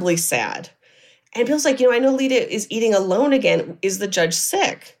incredibly sad. And Bill's like, I know Lita is eating alone again. Is the judge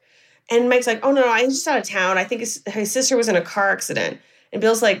sick? And Mike's like, oh, no, I'm just out of town. I think his sister was in a car accident. And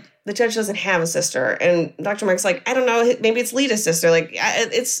Bill's like, the judge doesn't have a sister. And Dr. Mike's like, I don't know, maybe it's Lita's sister. Like,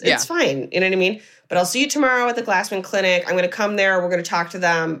 it's fine. You know what I mean? But I'll see you tomorrow at the Glassman Clinic. I'm going to come there. We're going to talk to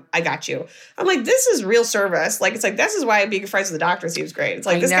them. I got you. I'm like, this is real service. Like, it's like, this is why being friends with the doctor seems great. It's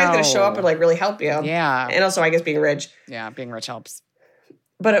like, this guy's going to show up and like really help you. Yeah. And also, I guess being rich. Yeah, being rich helps.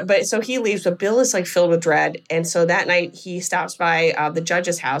 But so he leaves, but Bill is like filled with dread. And so that night he stops by the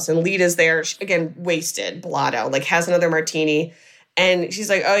judge's house and Lita's there, again, wasted, blotto, like has another martini. And she's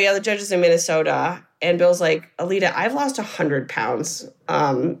like, oh, yeah, the judge is in Minnesota. And Bill's like, Alita, I've lost 100 pounds.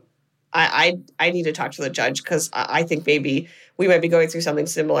 I need to talk to the judge because I think maybe we might be going through something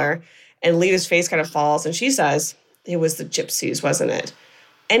similar. And Lita's face kind of falls. And she says, it was the gypsies, wasn't it?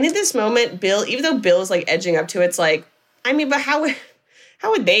 And in this moment, Bill, even though Bill is like edging up to it, it's like, I mean, but how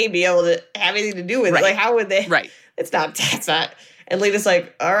would they be able to have anything to do with it? Like, how would they? Right. It's not. And Lita's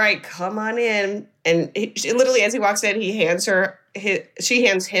like, all right, come on in. And she, literally, as he walks in, she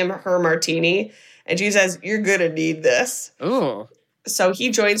hands him her martini. And she says, you're going to need this. Ooh. So he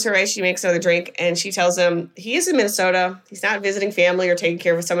joins her as she makes another drink. And she tells him he is in Minnesota. He's not visiting family or taking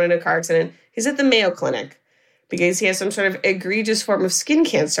care of someone in a car accident. He's at the Mayo Clinic because he has some sort of egregious form of skin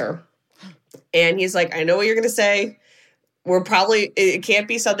cancer. And he's like, I know what you're going to say. It can't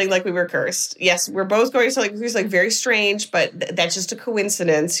be something like we were cursed. Yes, we're both going to something who's like very strange, but that's just a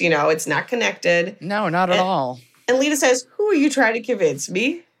coincidence. It's not connected. No, not at all. And Lita says, who are you trying to convince,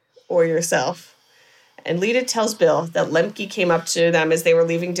 me or yourself? And Lita tells Bill that Lemke came up to them as they were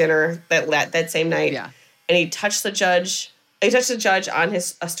leaving dinner that same night. Yeah. And he touched the judge. He touched the judge on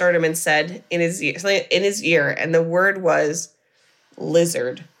his sternum and said in his ear, and the word was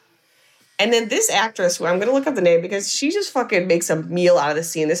lizard. And then this actress, who I'm going to look up the name because she just fucking makes a meal out of the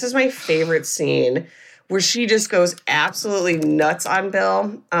scene. This is my favorite scene where she just goes absolutely nuts on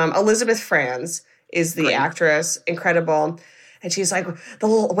Bill. Elizabeth Franz is the actress. Incredible. And she's like,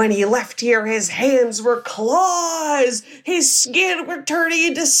 when he left here, his hands were claws. His skin were turning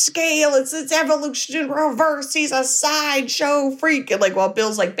into scale. It's evolution in reverse. He's a sideshow freak. And like, while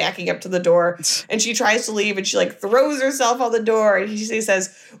Bill's like backing up to the door and she tries to leave and she like throws herself on the door and she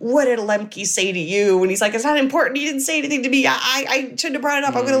says, what did Lemke say to you? And he's like, it's not important. He didn't say anything to me. I shouldn't have brought it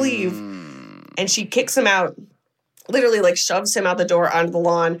up. I'm going to leave. And she kicks him out. Literally, like, shoves him out the door onto the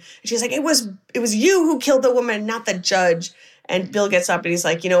lawn. And she's like, it was you who killed the woman, not the judge. And Bill gets up and he's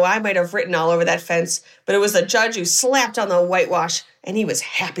like, I might have written all over that fence, but it was the judge who slapped on the whitewash, and he was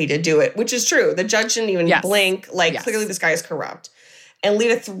happy to do it, which is true. The judge didn't even blink. Like, clearly this guy is corrupt. And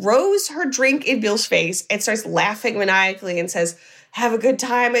Lita throws her drink in Bill's face and starts laughing maniacally and says, have a good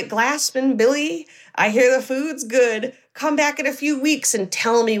time at Glassman, Billy. I hear the food's good. Come back in a few weeks and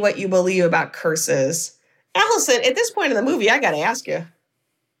tell me what you believe about curses. Allison, at this point in the movie, I got to ask you,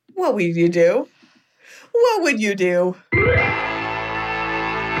 what would you do? What would you do?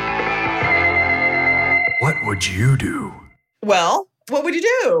 What would you do? Well, what would you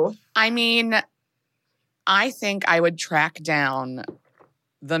do? I mean, I think I would track down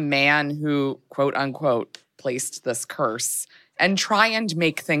the man who, quote unquote, placed this curse and try and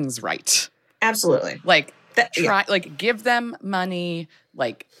make things right. Absolutely. Like, give them money,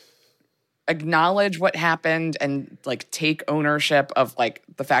 like, acknowledge what happened and like take ownership of like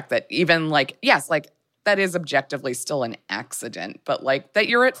the fact that even like, yes, like that is objectively still an accident, but like that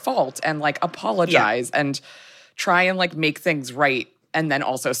you're at fault and like apologize and try and like make things right and then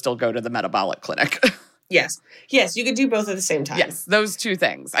also still go to the metabolic clinic. Yes. Yes, you could do both at the same time. Yes, those two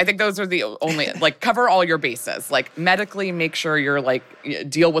things. I think those are the only, like, cover all your bases. Like, medically make sure you're, like,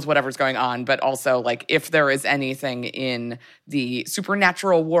 deal with whatever's going on, but also, like, if there is anything in the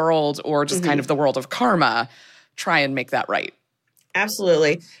supernatural world or just kind of the world of karma, try and make that right.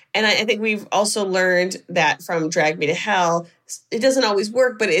 Absolutely. And I think we've also learned that from Drag Me to Hell, it doesn't always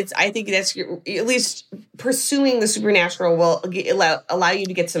work, but I think that's at least pursuing the supernatural will allow you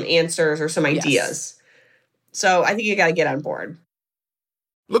to get some answers or some ideas. Yes. So I think you got to get on board.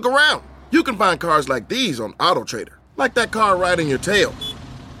 Look around. You can find cars like these on AutoTrader, like that car riding your tail.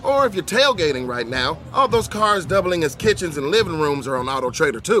 Or if you're tailgating right now, all those cars doubling as kitchens and living rooms are on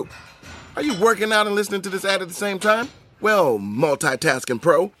AutoTrader too. Are you working out and listening to this ad at the same time? Well, multitasking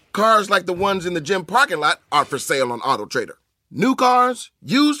pro, cars like the ones in the gym parking lot are for sale on AutoTrader. New cars,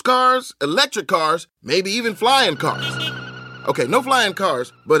 used cars, electric cars, maybe even flying cars. Okay, no flying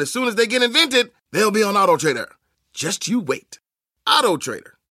cars, but as soon as they get invented, they'll be on AutoTrader. Just you wait.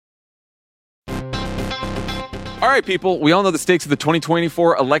 AutoTrader. All right, people, we all know the stakes of the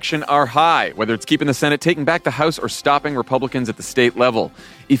 2024 election are high, whether it's keeping the Senate, taking back the House, or stopping Republicans at the state level.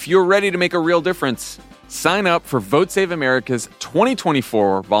 If you're ready to make a real difference, sign up for Vote Save America's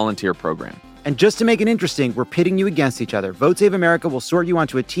 2024 volunteer program. And just to make it interesting, we're pitting you against each other. Vote Save America will sort you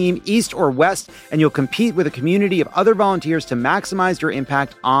onto a team, east or west, and you'll compete with a community of other volunteers to maximize your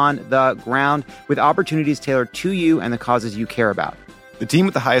impact on the ground with opportunities tailored to you and the causes you care about. The team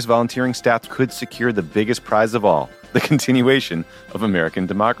with the highest volunteering stats could secure the biggest prize of all, the continuation of American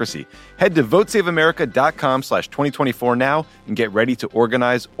democracy. Head to votesaveamerica.com/2024 now and get ready to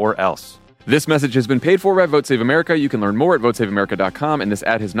organize or else. This message has been paid for by Vote Save America. You can learn more at votesaveamerica.com, and this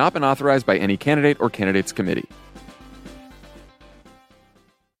ad has not been authorized by any candidate or candidates committee.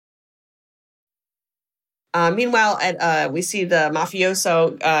 Meanwhile, we see the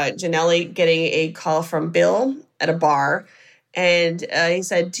mafioso, Janelli, getting a call from Bill at a bar. And he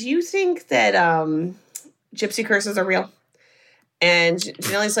said, do you think that gypsy curses are real? And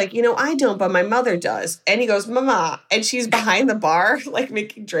Janelle's like, I don't, but my mother does. And he goes, Mama. And she's behind the bar, like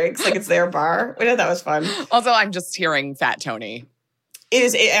making drinks, like it's their bar. I thought that was fun. Also, I'm just hearing Fat Tony. It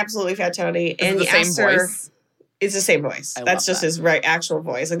is absolutely Fat Tony. And the same voice? It's the same voice. That's just his actual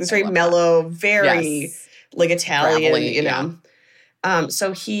voice. Like this very mellow, very like Italian, gravelly,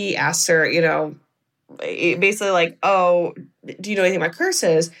 So he asks her, basically like, oh, do you know anything about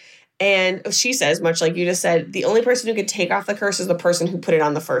curses? And she says, much like you just said, the only person who could take off the curse is the person who put it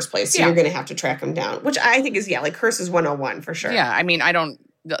on the first place. So you're going to have to track him down, which I think is, like curses 101 for sure. Yeah, I mean,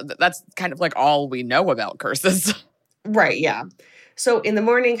 that's kind of like all we know about curses. Right, yeah. So in the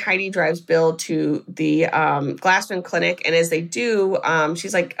morning, Heidi drives Bill to the Glassman clinic. And as they do,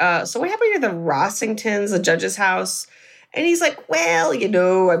 she's like, so what happened to the Rossingtons, the judge's house? And he's like, well,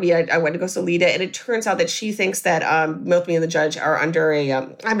 I went to go see Lita, and it turns out that she thinks that Milkman and the judge are under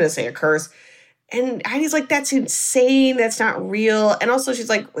I'm going to say a curse. And Heidi's like, that's insane. That's not real. And also she's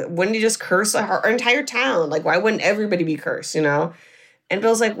like, wouldn't you just curse our entire town? Like, why wouldn't everybody be cursed, And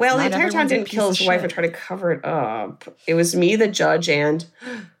Bill's like, well, the entire town didn't kill his wife and try to cover it up. It was me, the judge, and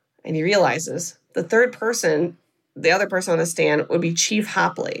he realizes the third person the other person on the stand would be Chief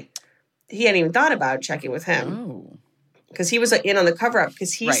Hopley. He hadn't even thought about checking with him. Because he was in on the cover-up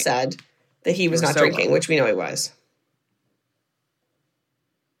because he said that he was not drinking, which we know he was.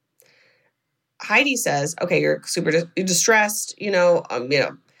 Heidi says, okay, you're you're distressed,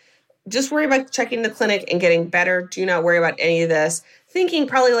 just worry about checking the clinic and getting better. Do not worry about any of this. Thinking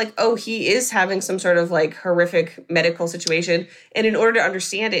probably like, oh, he is having some sort of like horrific medical situation. And in order to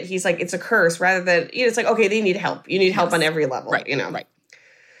understand it, he's like, it's a curse rather than, it's like, okay, they need help. You need help on every level, Right.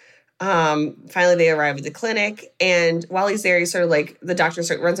 Finally, they arrive at the clinic. And while he's there, he's sort of like, the doctor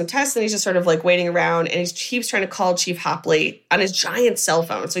runs some tests and he's just sort of like waiting around. And he keeps trying to call Chief Hopley on his giant cell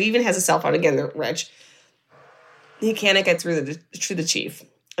phone. So he even has a cell phone. Again, they're rich. He cannot get through to the chief.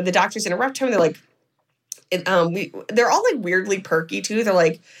 And the doctors interrupt him. They're like, they're all like weirdly perky too. They're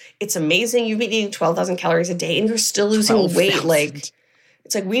like, it's amazing. You've been eating 12,000 calories a day and you're still losing weight. Like,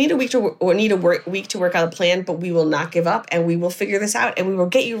 it's like, we need a week to work out a plan, but we will not give up and we will figure this out and we will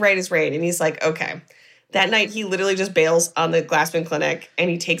get you right as rain. And he's like, okay. That night, he literally just bails on the Glassman Clinic and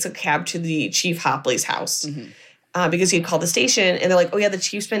he takes a cab to the Chief Hopley's house because he had called the station and they're like, oh yeah, the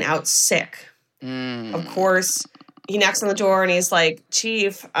chief's been out sick. Of course. He knocks on the door and he's like,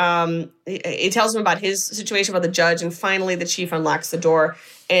 Chief, he tells him about his situation, about the judge, and finally the chief unlocks the door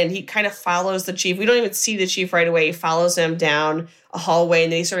and he kind of follows the chief. We don't even see the chief right away. He follows him down a hallway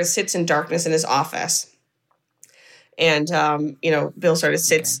and then he sort of sits in darkness in his office. And, Bill sort of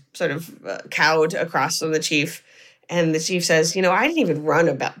sits cowed across from the chief. And the chief says, I didn't even run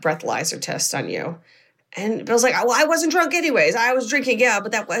a breathalyzer test on you. And Bill's like, well, I wasn't drunk anyways. I was drinking,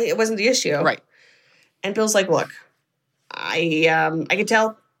 but it wasn't the issue. Right. And Bill's like, look, I can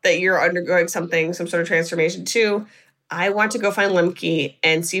tell that you're undergoing some sort of transformation too. I want to go find Lemke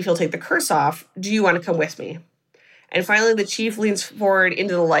and see if he'll take the curse off. Do you want to come with me? And finally, the chief leans forward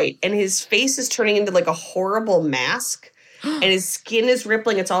into the light, and his face is turning into like a horrible mask, and his skin is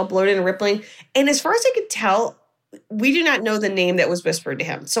rippling. It's all bloated and rippling. And as far as I could tell, we do not know the name that was whispered to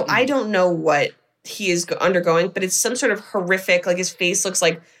him. So I don't know what he is undergoing, but it's some sort of horrific, like his face looks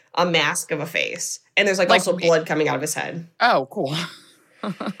like a mask of a face. And there's like also blood coming out of his head. Oh, cool.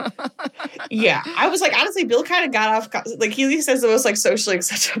 Yeah. I was like, honestly, Bill kind of got off, like he says the most like socially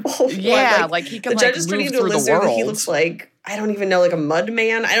acceptable. Yeah, like he can the judge is turning into a lizard. He looks like, I don't even know, like a mud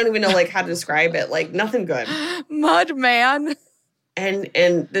man. I don't even know like how to describe it. Like nothing good. Mud man. And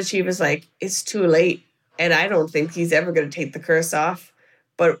the chief is like, it's too late. And I don't think he's ever going to take the curse off.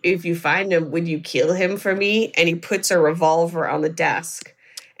 But if you find him, would you kill him for me? And he puts a revolver on the desk.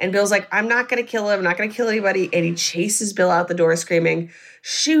 And Bill's like, I'm not going to kill him. I'm not going to kill anybody. And he chases Bill out the door screaming,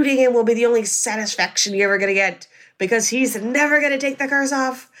 shooting him will be the only satisfaction you're ever going to get because he's never going to take the curse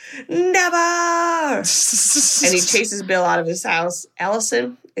off. Never! And he chases Bill out of his house.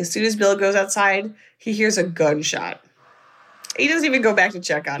 Alison, as soon as Bill goes outside, he hears a gunshot. He doesn't even go back to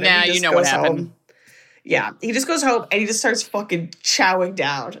check on it. Nah, he just what happened. Home. Yeah, he just goes home and he just starts fucking chowing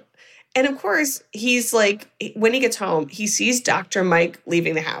down. And of course, he's like, when he gets home, he sees Dr. Mike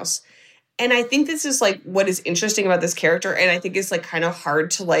leaving the house. And I think this is like what is interesting about this character. And I think it's like kind of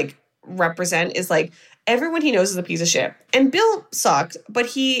hard to like represent is like everyone he knows is a piece of shit. And Bill sucked, but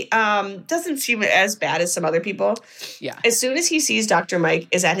he doesn't seem as bad as some other people. Yeah. As soon as he sees Dr. Mike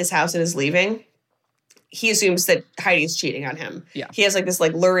is at his house and is leaving, he assumes that Heidi's cheating on him. Yeah. He has like this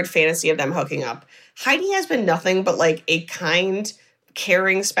like lurid fantasy of them hooking up. Heidi has been nothing but like a kind,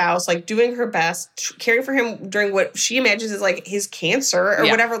 caring spouse, like doing her best, caring for him during what she imagines is like his cancer or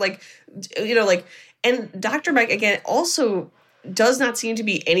whatever, like, and Dr. Mike, again, also does not seem to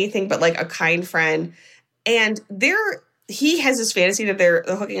be anything but like a kind friend. And he has this fantasy that they're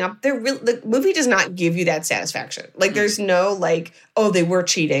hooking up. The movie does not give you that satisfaction. Like, there's no like, oh, they were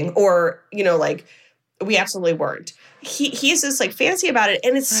cheating or, like, we absolutely weren't. He has this like fantasy about it,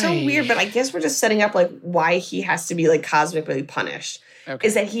 and it's so weird, but I guess we're just setting up like why he has to be like cosmically punished. Okay.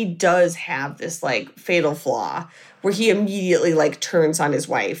 Is that he does have this like fatal flaw where he immediately like turns on his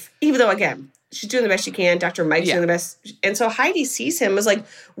wife, even though again, she's doing the best she can. Dr. Mike's doing the best. And so Heidi sees him as like,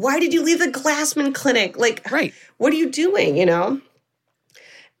 why did you leave the Glassman Clinic? Like, what are you doing?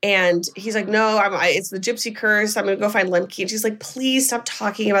 And he's like, no, it's the gypsy curse. I'm going to go find Lemke. And she's like, please stop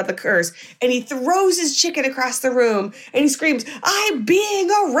talking about the curse. And he throws his chicken across the room and he screams, I'm being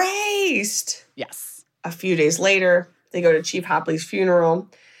erased. Yes. A few days later, they go to Chief Hopley's funeral.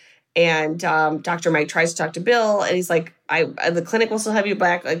 And Dr. Mike tries to talk to Bill. And he's like, the clinic will still have you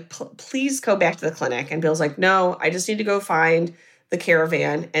back. Like, please go back to the clinic. And Bill's like, no, I just need to go find the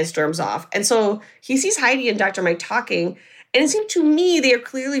caravan, and storms off. And so he sees Heidi and Dr. Mike talking. And it seemed to me they are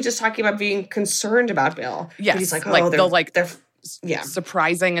clearly just talking about being concerned about Bill. Yes. But he's like, oh, they're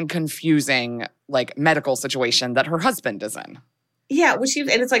surprising and confusing, like, medical situation that her husband is in. Yeah, and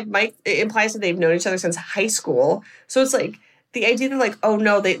it's like Mike, it implies that they've known each other since high school. So it's like the idea that like, oh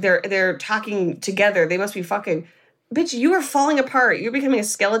no, they're talking together. They must be fucking. Bitch, you are falling apart. You're becoming a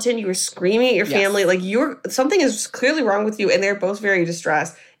skeleton. You were screaming at your family. Like something is clearly wrong with you, and they're both very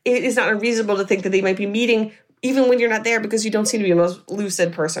distressed. It is not unreasonable to think that they might be meeting even when you're not there because you don't seem to be the most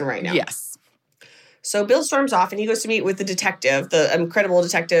lucid person right now. Yes. So Bill storms off and he goes to meet with the detective, the incredible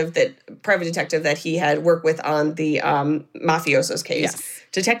private detective that he had worked with on the mafioso's case,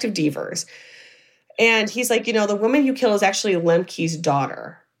 Detective Devers. And he's like, the woman you killed is actually Lemke's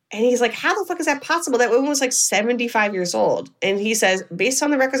daughter. And he's like, how the fuck is that possible? That woman was like 75 years old. And he says, based on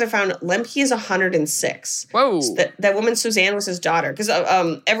the records I found, Lemke is 106. Whoa. So that woman, Suzanne, was his daughter. Because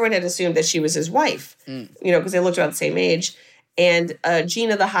everyone had assumed that she was his wife, because they looked about the same age. And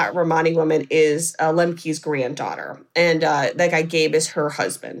Gina, the hot Romani woman, is Lemke's granddaughter. And that guy, Gabe, is her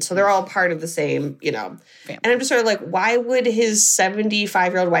husband. So they're all part of the same, family. And I'm just sort of like, why would his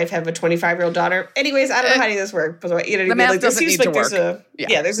 75-year-old wife have a 25-year-old daughter? Anyways, I don't know how any of this works. But, the math doesn't need to work.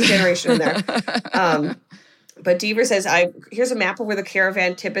 There's a generation in there. But Deaver says, here's a map of where the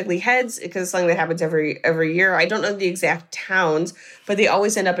caravan typically heads, because it's something that happens every year. I don't know the exact towns, but they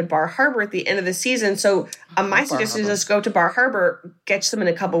always end up at Bar Harbor at the end of the season. So my suggestion is just go to Bar Harbor, catch them in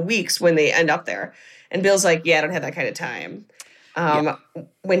a couple weeks when they end up there. And Bill's like, I don't have that kind of time.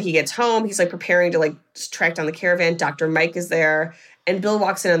 When he gets home, he's like preparing to like track down the caravan. Dr. Mike is there. And Bill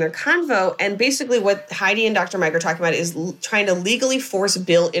walks in on their convo. And basically what Heidi and Dr. Mike are talking about is trying to legally force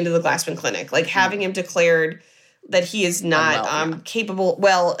Bill into the Glassman Clinic, like having him declared that he is not capable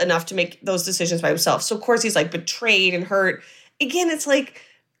well enough to make those decisions by himself. So, of course, he's, like, betrayed and hurt. Again, it's like,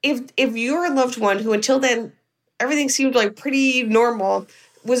 if you're a loved one who until then everything seemed, like, pretty normal,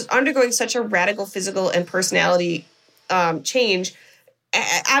 was undergoing such a radical physical and personality change,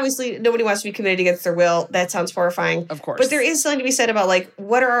 obviously nobody wants to be committed against their will. That sounds horrifying. Of course. But there is something to be said about, like,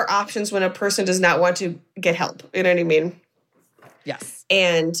 what are our options when a person does not want to get help? You know what I mean? Yes.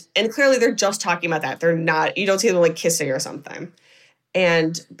 And clearly they're just talking about that. They're not, you don't see them like kissing or something.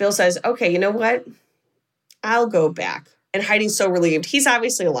 And Bill says, okay, you know what? I'll go back. And Heidi's so relieved. He's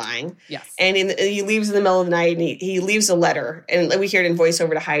obviously lying. Yes. And he leaves in the middle of the night and he leaves a letter. And we hear it in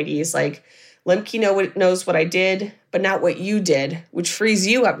voiceover to Heidi. He's like, Lemke knows what I did, but not what you did, which frees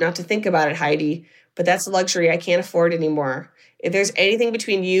you up not to think about it, Heidi. But that's a luxury I can't afford anymore. If there's anything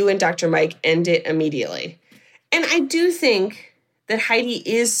between you and Dr. Mike, end it immediately. And I do think that Heidi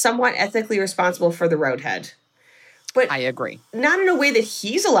is somewhat ethically responsible for the roadhead. But I agree. Not in a way that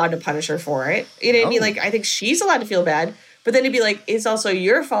he's allowed to punish her for it. You know what I mean? Like, I think she's allowed to feel bad. But then to be like, it's also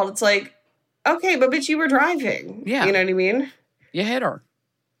your fault. It's like, okay, but bitch, you were driving. Yeah. You know what I mean? You hit her.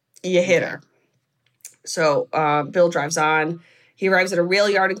 So Bill drives on. He arrives at a rail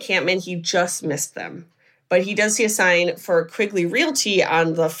yard encampment. He just missed them. But he does see a sign for Quigley Realty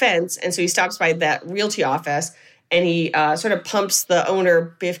on the fence. And so he stops by that realty office. And he sort of pumps the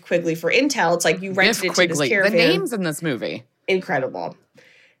owner, Biff Quigley, for intel. It's like, you rented it to this caravan. The names in this movie. Incredible.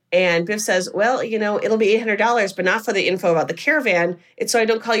 And Biff says, well, it'll be $800, but not for the info about the caravan. It's so I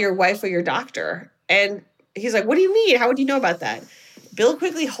don't call your wife or your doctor. And he's like, what do you mean? How would you know about that? Bill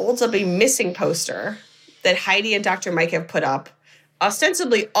Quigley holds up a missing poster that Heidi and Dr. Mike have put up,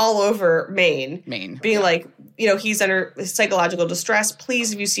 ostensibly all over Maine. Being like, he's under psychological distress.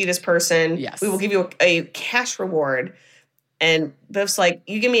 Please, if you see this person, we will give you a cash reward. And Biff's like,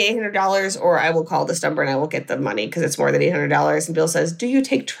 you give me $800 or I will call this number and I will get the money because it's more than $800. And Bill says, do you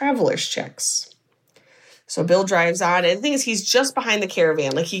take traveler's checks? So Bill drives on. And the thing is, he's just behind the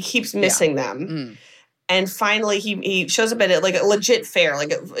caravan. Like, he keeps missing them. And finally, he shows up at it like a legit fair,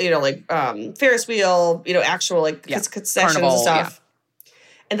 like, Ferris wheel, actual, concessions Carnival, and stuff.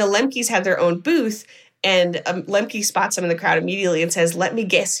 And the Lemkes have their own booth. And Lemke spots him in the crowd immediately and says, let me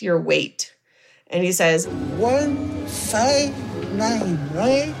guess your weight. And he says, 159,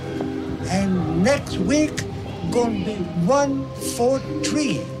 right? And next week, gonna be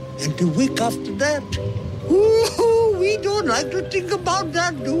 143. And the week after that, we don't like to think about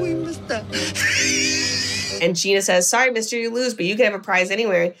that, do we, mister? And Gina says, sorry, mister, you lose, but you can have a prize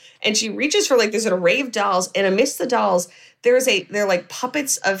anyway. And she reaches for, this array of dolls. And amidst the dolls, they're like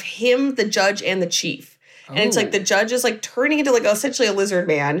puppets of him, the judge, and the chief. And it's like the judge is like turning into essentially a lizard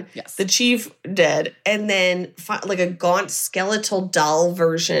man. Yes. The chief dead. And then a gaunt skeletal doll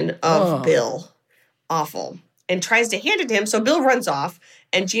version of Bill. Awful. And tries to hand it to him. So Bill runs off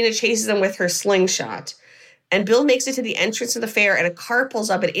and Gina chases him with her slingshot. And Bill makes it to the entrance of the fair, and a car pulls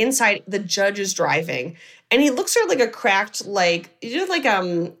up, and inside the judge is driving. And he looks sort of like a cracked, like, you know, like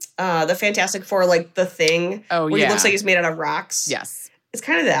the Fantastic Four, like The Thing. Oh, where yeah. he looks like he's made out of rocks. Yes. It's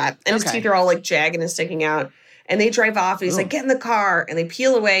kind of that. And his Okay. teeth are all like jagged and sticking out. And they drive off, and he's like, get in the car. And they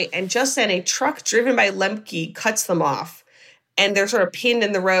peel away. And just then, a truck driven by Lemke cuts them off. And they're sort of pinned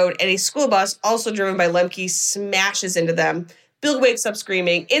in the road. And a school bus, also driven by Lemke, smashes into them. Bill wakes up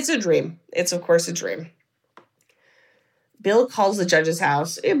screaming. It's a dream. It's, of course, a dream. Bill calls the judge's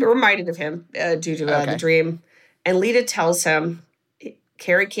house, reminded of him due to the dream. And Lita tells him,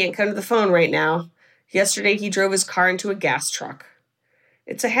 Carrie can't come to the phone right now. Yesterday, he drove his car into a gas truck.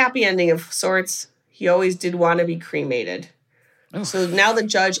 It's a happy ending of sorts. He always did want to be cremated. Oof. So now the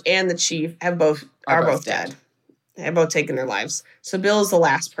judge and the chief are both dead. They have both taken their lives. So Bill is the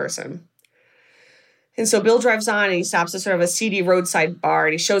last person. And so Bill drives on, and he stops at sort of a seedy roadside bar,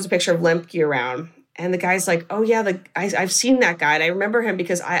 and he shows a picture of Lemke around. And the guy's like, oh, yeah, I've seen that guy. And I remember him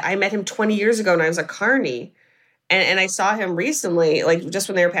because I met him 20 years ago when I was a carny. And I saw him recently, like just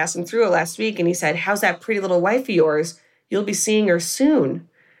when they were passing through it last week. And he said, how's that pretty little wife of yours? You'll be seeing her soon.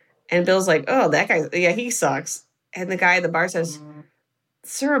 And Bill's like, oh, that guy, yeah, he sucks. And the guy at the bar says,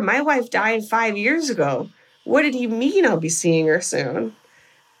 sir, my wife died 5 years ago. What did he mean I'll be seeing her soon?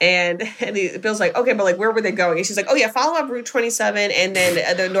 And Bill's like, okay, but like, where were they going? And she's like, oh, yeah, follow up Route 27 and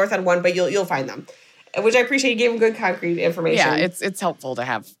then the north on 1, but you'll find them. Which I appreciate. You gave him good concrete information. Yeah, it's helpful to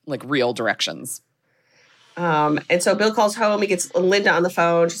have like real directions. And so Bill calls home. He gets Linda on the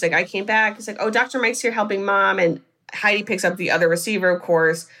phone. She's like, I came back. He's like, oh, Dr. Mike's here helping Mom. And Heidi picks up the other receiver, of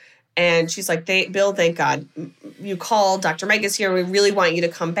course. And she's like, Bill, thank God you called. Dr. Mike is here. We really want you to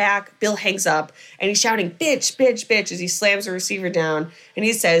come back. Bill hangs up, and he's shouting, bitch, bitch, bitch, as he slams the receiver down. And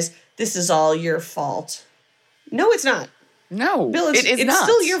he says, this is all your fault. No, it's not. No, Bill, it's not. It's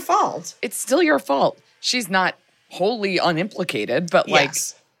still your fault. It's still your fault. She's not wholly unimplicated, but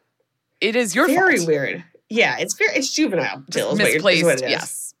yes. It is your fault. Very weird. Yeah, it's juvenile. Bill, misplaced, what it is.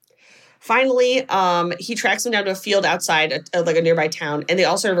 Yes. Finally, he tracks him down to a field outside like a nearby town, and they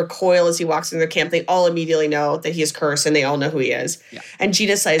all sort of recoil as he walks into their camp. They all immediately know that he is cursed, and they all know who he is. Yeah. And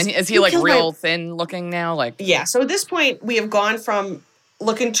Gina says, and is he like real thin looking now? Like, yeah. So at this point, we have gone from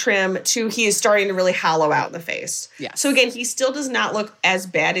looking trim to he is starting to really hollow out in the face. Yeah. So again, he still does not look as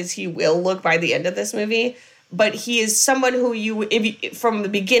bad as he will look by the end of this movie, but he is someone who from the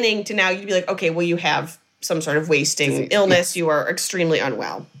beginning to now, you'd be like, okay, well, you have some sort of wasting illness. You are extremely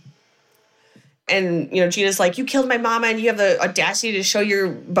unwell. And, Gina's like, you killed my mama and you have the audacity to show your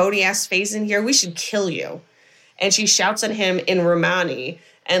bony-ass face in here. We should kill you. And she shouts at him in Romani.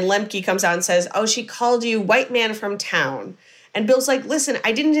 And Lemke comes out and says, oh, she called you white man from town. And Bill's like, listen,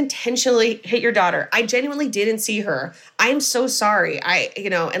 I didn't intentionally hit your daughter. I genuinely didn't see her. I'm so sorry.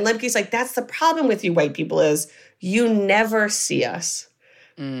 And Lemke's like, that's the problem with you white people is you never see us.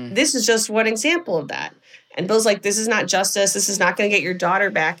 This is just one example of that. And Bill's like, this is not justice. This is not going to get your daughter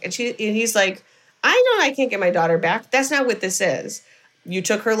back. And he's like, I know I can't get my daughter back. That's not what this is. You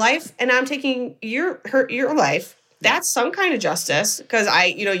took her life, and I'm taking your life. That's some kind of justice because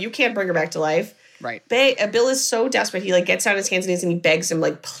you can't bring her back to life. Right. Bill is so desperate. He gets down on his hands and knees and he begs him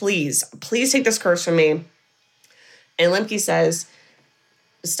like, please take this curse from me. And Lemke says,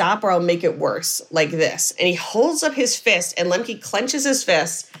 stop or I'll make it worse like this. And he holds up his fist and Lemke clenches his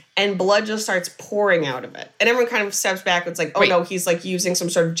fist and blood just starts pouring out of it. And everyone kind of steps back. It's like, oh no, he's like using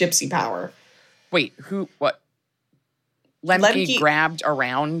some sort of gypsy power. Wait, what? Lemke grabbed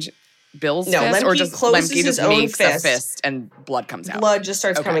around Bill's fist? Lemke or just closes Lemke his just own makes fist. a fist and blood comes out? Blood just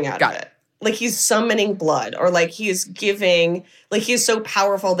starts coming out of it. Like he's summoning blood or like he is giving, like he is so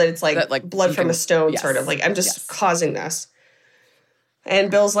powerful that it's like blood from a stone sort of. Like I'm just causing this.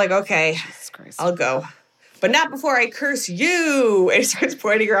 And Bill's like, okay, I'll go. But not before I curse you. And he starts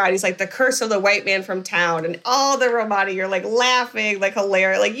pointing her out. He's like, the curse of the white man from town. And all the Romani, you're like laughing, like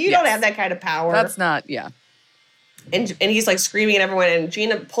hilarious. Like you don't have that kind of power. That's not, And he's like screaming at everyone. And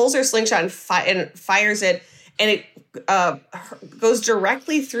Gina pulls her slingshot and fires it. And it goes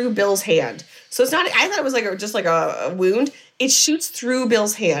directly through Bill's hand. So it's not, I thought it was just like a wound. It shoots through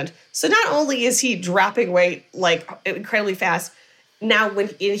Bill's hand. So not only is he dropping weight like incredibly fast, now, when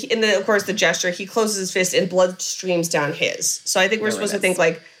of course, the gesture, he closes his fist and blood streams down his. So I think we're supposed to think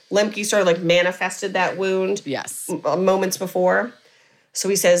like Lemke sort of like manifested that wound moments before. So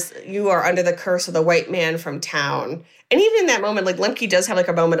he says, you are under the curse of the white man from town. And even in that moment, like Lemke does have like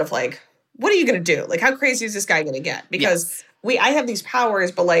a moment of like, what are you going to do? Like, how crazy is this guy going to get? Because I have these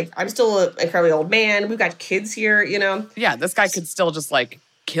powers, but like, I'm still an incredibly old man. We've got kids here, Yeah, this guy could still just like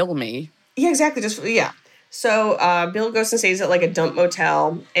kill me. Yeah, exactly. So Bill goes and stays at like a dump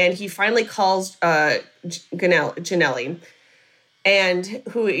motel, and he finally calls Janelli, and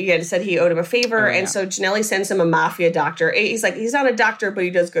who again said he owed him a favor. And so Janelli sends him a mafia doctor. He's like, he's not a doctor, but he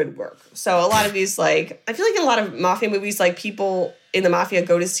does good work. So a lot of these, like, I feel like in a lot of mafia movies, like people in the mafia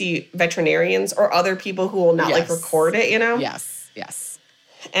go to see veterinarians or other people who will not like record it, you know? Yes.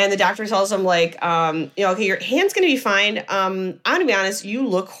 And the doctor tells him, like, okay, your hand's going to be fine. I'm going to be honest, you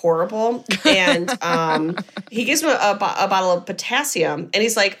look horrible. And he gives him a bottle of potassium. And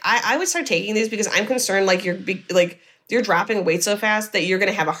he's like, I would start taking these because I'm concerned, like, you're dropping weight so fast that you're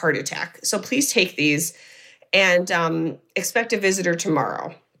going to have a heart attack. So please take these and expect a visitor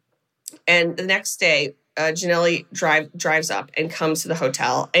tomorrow. And the next day, Janelli drives up and comes to the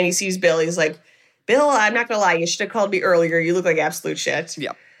hotel. And he sees Bill. He's like, Bill, I'm not going to lie. You should have called me earlier. You look like absolute shit.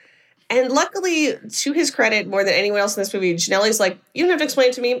 Yep. And luckily, to his credit, more than anyone else in this movie, Janelli's like, you don't have to explain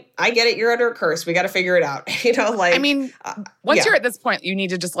it to me. I get it. You're under a curse. We got to figure it out. I mean, once you're at this point, you need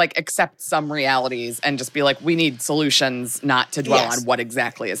to just like accept some realities and just be like, we need solutions, not to dwell on what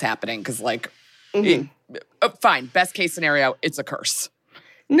exactly is happening. Because like, fine, best case scenario, it's a curse.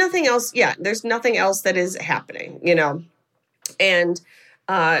 Nothing else. Yeah, there's nothing else that is happening, And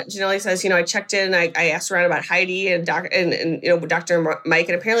Janelli says, I checked in, I asked around about Heidi and Dr. Mike,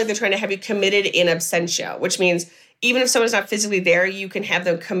 and apparently they're trying to have you committed in absentia, which means even if someone's not physically there, you can have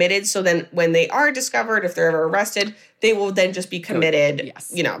them committed. So then when they are discovered, if they're ever arrested, they will then just be committed,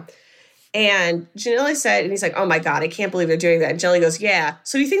 And Janelli said, and he's like, oh my God, I can't believe they're doing that. And Janelli goes, yeah.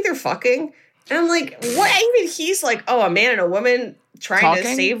 So do you think they're fucking? And I'm like, what? Even he's like, oh, a man and a woman trying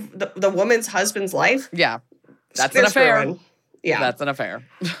to save the woman's husband's life? Yeah. That's an affair. Screwing. Yeah. That's an affair.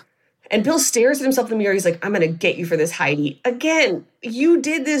 And Bill stares at himself in the mirror. He's like, I'm going to get you for this, Heidi. Again, you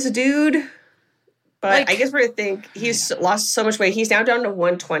did this, dude. But I guess we're going to think he's lost so much weight. He's now down to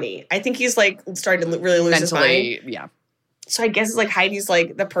 120. I think he's like starting to really lose his mind. Yeah. So I guess it's like Heidi's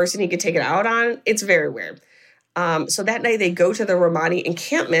like the person he could take it out on. It's very weird. So that night they go to the Romani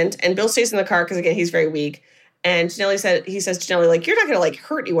encampment and Bill stays in the car because, again, he's very weak. And he says to Janelli, like, you're not going to, like,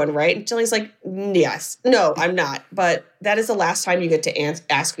 hurt anyone, right? And Janelli's like, yes. No, I'm not. But that is the last time you get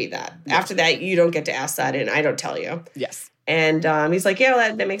to ask me that. Yeah. After that, you don't get to ask that, and I don't tell you. Yes. And he's like, yeah,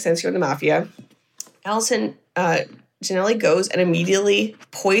 well, that makes sense. You're in the mafia. Alison, Janelli goes and immediately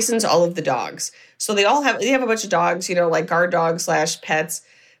poisons all of the dogs. So they have a bunch of dogs, like guard dogs / pets,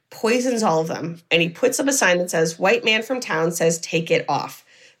 poisons all of them. And he puts up a sign that says, white man from town says, take it off.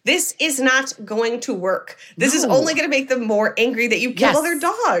 This is not going to work. This is only going to make them more angry that you killed all their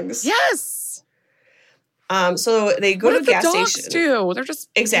dogs. Yes. So they go to the gas station. What do the dogs do? They're just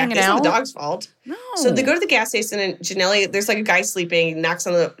exactly. It's not the dog's fault. No. So they go to the gas station and Janelli, there's like a guy sleeping. He knocks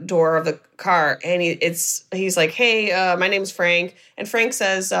on the door of the car and he's like, hey, my name's Frank. And Frank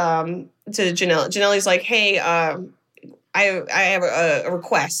says to Janelli, Janelli's like, hey, I have a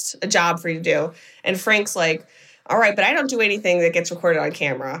request, a job for you to do. And Frank's like, all right, but I don't do anything that gets recorded on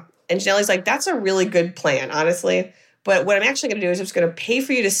camera. And Janelli's like, that's a really good plan, honestly. But what I'm actually going to do is I'm just going to pay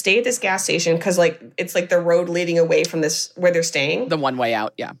for you to stay at this gas station because, like, it's like the road leading away from this where they're staying. The one way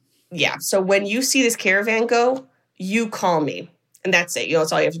out, yeah. Yeah. So when you see this caravan go, you call me. And that's it.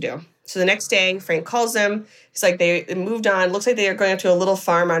 That's all you have to do. So the next day, Frank calls them. He's like, they moved on. Looks like they are going up to a little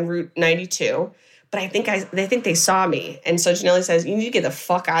farm on Route 92. But they think they saw me. And so Janelli says, you need to get the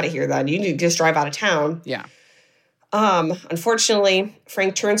fuck out of here then. You need to just drive out of town. Yeah. Unfortunately,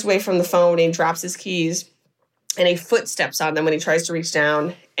 Frank turns away from the phone and drops his keys, and a foot steps on them when he tries to reach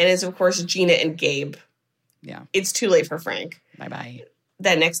down, and it's, of course, Gina and Gabe. Yeah. It's too late for Frank. Bye-bye.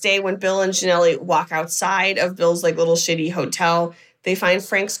 That next day, when Bill and Janelli walk outside of Bill's, like, little shitty hotel, they find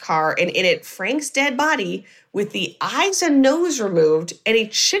Frank's car, and in it, Frank's dead body with the eyes and nose removed and a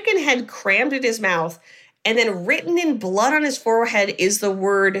chicken head crammed in his mouth, and then written in blood on his forehead is the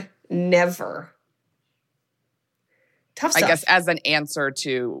word never. Tough stuff. I guess as an answer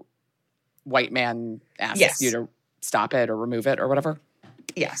to white man asks you to stop it or remove it or whatever.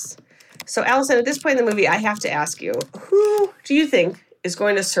 Yes. So, Alison, at this point in the movie, I have to ask you, who do you think is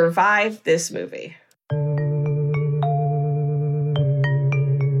going to survive this movie?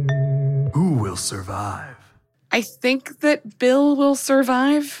 Who will survive? I think that Bill will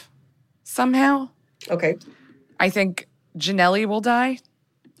survive somehow. Okay. I think Janelli will die.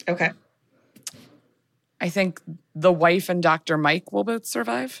 Okay. I think the wife and Dr. Mike will both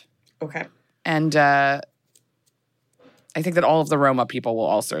survive. Okay. And I think that all of the Roma people will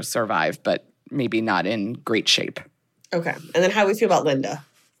also survive, but maybe not in great shape. Okay. And then how do we feel about Linda?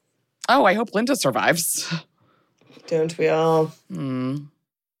 Oh, I hope Linda survives. Don't we all?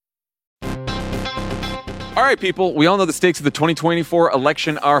 All All right, people, we all know the stakes of the 2024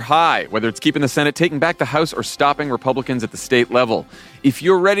 election are high, whether it's keeping the Senate, taking back the House, or stopping Republicans at the state level. If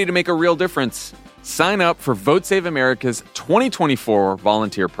you're ready to make a real difference, sign up for Vote Save America's 2024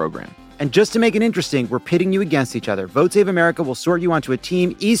 volunteer program. And just to make it interesting, we're pitting you against each other. Vote Save America will sort you onto a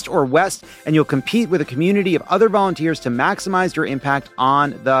team, East or West, and you'll compete with a community of other volunteers to maximize your impact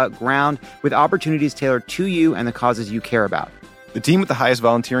on the ground with opportunities tailored to you and the causes you care about. The team with the highest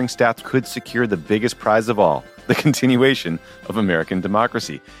volunteering stats could secure the biggest prize of all, the continuation of American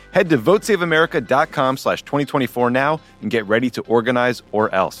democracy. Head to votesaveamerica.com/2024 now and get ready to organize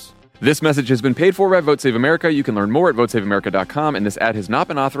or else. This message has been paid for by Vote Save America. You can learn more at votesaveamerica.com, and this ad has not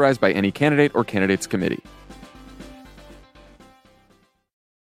been authorized by any candidate or candidates committee.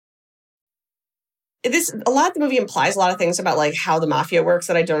 A lot of the movie implies a lot of things about like how the mafia works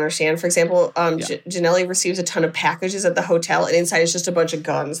that I don't understand. For example, Janelli receives a ton of packages at the hotel, and inside is just a bunch of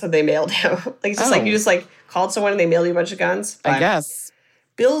guns that they mailed him. Like just like you just like called someone and they mailed you a bunch of guns. I guess.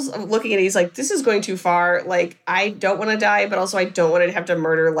 Bill's looking at it. He's like, "This is going too far. Like, I don't want to die, but also I don't want to have to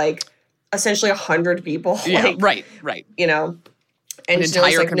murder like essentially 100 people." Yeah, like, right. You know, and an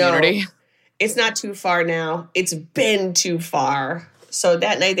entire like, community. No, it's not too far now. It's been too far. So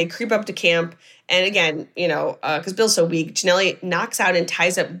that night they creep up to camp. And again, you know, because Bill's so weak, Janelli knocks out and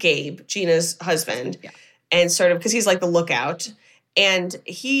ties up Gabe, Gina's husband, and sort of, because he's like the lookout. And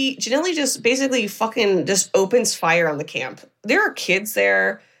Janelli just basically fucking just opens fire on the camp. There are kids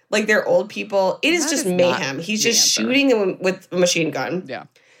there, like they're old people. It is just mayhem. He's just shooting them with a machine gun. Yeah.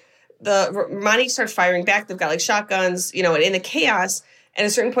 The Romani starts firing back. They've got like shotguns, you know, and in the chaos, at a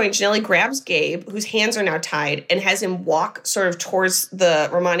certain point, Janelli grabs Gabe, whose hands are now tied, and has him walk sort of towards the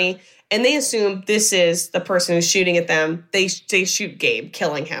Romani. And they assume this is the person who's shooting at them. They shoot Gabe,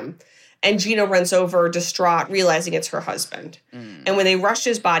 killing him. And Gina runs over, distraught, realizing it's her husband. And when they rush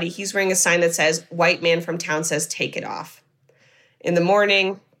his body, he's wearing a sign that says, "White man from town says, take it off." In the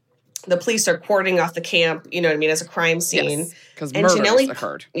morning, the police are quartering off the camp, you know what I mean, as a crime scene. Yes, because murders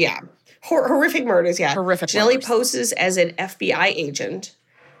occurred. Yeah. Horrific murders, yeah. Horrific Janelli murders. poses as an FBI agent,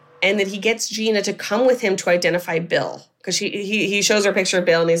 and then he gets Gina to come with him to identify Bill. Because he shows her a picture of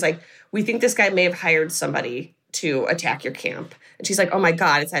Bill, and he's like, "We think this guy may have hired somebody to attack your camp." And she's like, "Oh my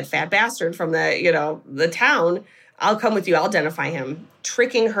God, it's that fat bastard from the town. I'll come with you. I'll identify him."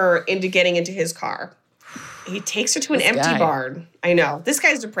 Tricking her into getting into his car. He takes her to an empty barn. I know. This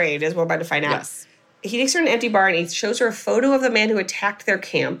guy's depraved, as we're about to find out. Yes. He takes her to an empty barn, and he shows her a photo of the man who attacked their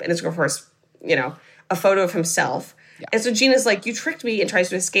camp. And it's, of course, you know, a photo of himself. Yeah. And so Gina's like, "You tricked me," and tries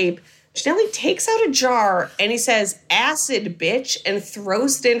to escape. Janelli takes out a jar, and he says, "Acid, bitch," and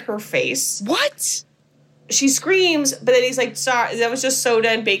throws it in her face. What? She screams, but then he's like, "Sorry, that was just soda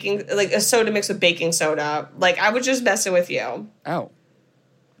and baking, like a soda mixed with baking soda. Like, I was just messing with you." Oh.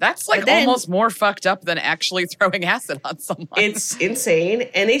 That's like almost more fucked up than actually throwing acid on someone. It's insane.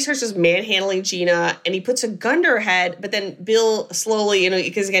 And he starts just manhandling Gina, and he puts a gun to her head, but then Bill slowly, you know,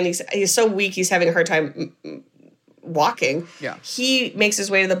 because again, he's so weak, he's having a hard time walking. Yeah. He makes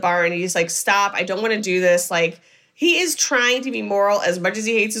his way to the bar, and he's like, "Stop, I don't want to do this." Like, he is trying to be moral as much as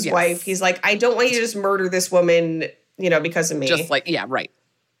he hates his wife. He's like, "I don't want you to just murder this woman, you know, because of me." Just like, yeah, right.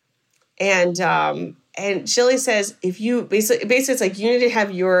 And Shelley says, if you basically it's like, you need to have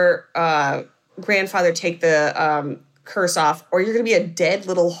your grandfather take the curse off, or you're going to be a dead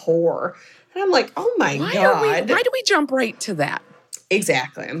little whore. And I'm like, oh my God. Why do we jump right to that?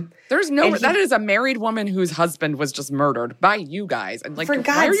 Exactly. There's no, that is a married woman whose husband was just murdered by you guys. And like, for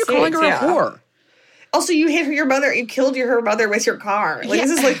why are you calling her a whore? Also, you hit your mother, you killed her mother with your car. Like,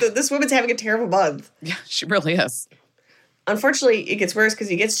 this is like, this woman's having a terrible month. Yeah, she really is. Unfortunately, it gets worse because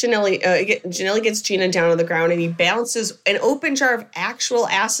he gets Janelli gets Gina down on the ground, and he bounces an open jar of actual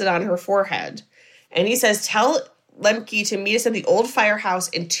acid on her forehead. And he says, "Tell Lemke to meet us at the old firehouse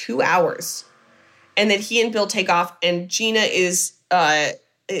in 2 hours." And then he and Bill take off, and Gina is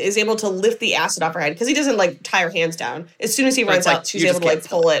able to lift the acid off her head because he doesn't like tie her hands down. As soon as he runs out, she's able to like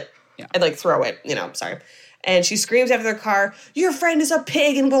pull it and like throw it. You know, sorry. And she screams after the car, "Your friend is a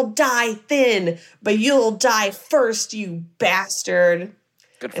pig and will die thin, but you'll die first, you bastard."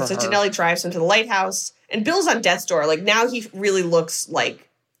 Good for her. And so Janelli drives him to the lighthouse, and Bill's on death's door. Like, now he really looks like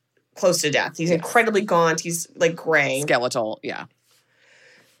close to death. He's incredibly gaunt. He's like gray. Skeletal, yeah.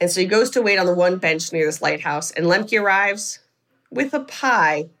 And so he goes to wait on the one bench near this lighthouse, and Lemke arrives with a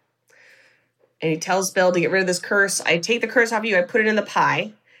pie. And he tells Bill to get rid of this curse. "I take the curse off you, I put it in the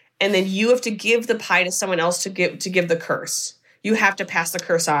pie. And then you have to give the pie to someone else to give the curse. You have to pass the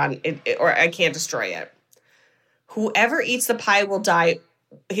curse on, or I can't destroy it. Whoever eats the pie will die,"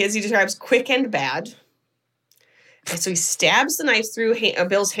 as he describes, "quick and bad." And so he stabs the knife through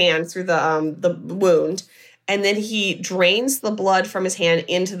Bill's hand through the wound, And then he drains the blood from his hand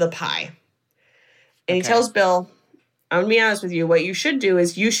into the pie. And he tells Bill, I'm going to be honest with you, what you should do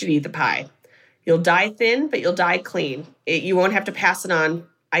is you should eat the pie. You'll die thin, but you'll die clean. You won't have to pass it on.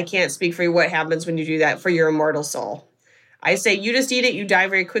 I can't speak for you what happens when you do that for your immortal soul. I say you just eat it. You die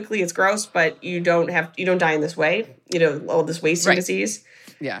very quickly. It's gross, but you don't die in this way. All this wasting disease.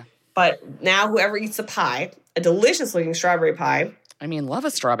 Yeah. But now whoever eats the pie, a delicious looking strawberry pie. I mean, love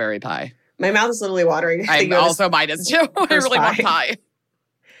a strawberry pie. My mouth is literally watering. I'm also mine is too. I really want pie.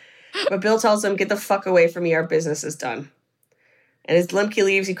 But Bill tells him, get the fuck away from me. Our business is done. And as Lemke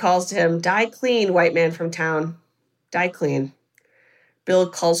leaves, he calls to him, die clean, white man from town. Die clean. Bill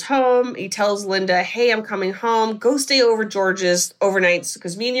calls home. He tells Linda, hey, I'm coming home. Go stay over George's overnight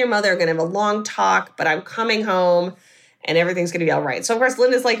because me and your mother are going to have a long talk, but I'm coming home and everything's going to be all right. So, of course,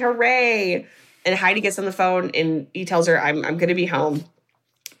 Linda's like, hooray. And Heidi gets on the phone and he tells her, I'm going to be home.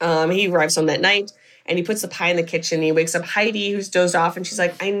 He arrives home that night. And he puts the pie in the kitchen. He wakes up Heidi, who's dozed off, and she's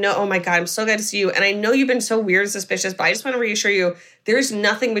like, I know, oh my God, I'm so glad to see you. And I know you've been so weird and suspicious, but I just want to reassure you, there's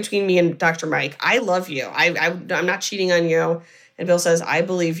nothing between me and Dr. Mike. I love you. I'm not cheating on you. And Bill says, I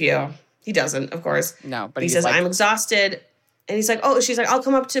believe you. He doesn't, of course. No, but he says, I'm exhausted. And he's like, she's like, I'll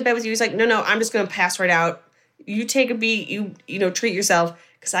come up to bed with you. He's like, no, I'm just going to pass right out. You take a beat. You treat yourself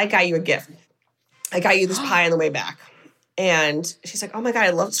because I got you a gift. I got you this pie on the way back. And she's like, oh my God, I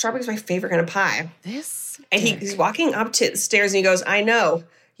love strawberries, my favorite kind of pie. And he's walking up to the stairs and he goes, I know,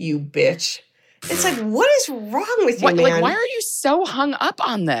 you bitch. It's like, what is wrong with you, man? Like, why are you so hung up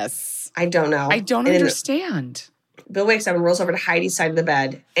on this? I don't know. I don't understand. Bill wakes up and rolls over to Heidi's side of the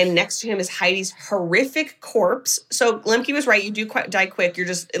bed. And next to him is Heidi's horrific corpse. So Lemke was right. You do die quick.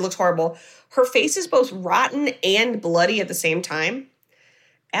 It looks horrible. Her face is both rotten and bloody at the same time.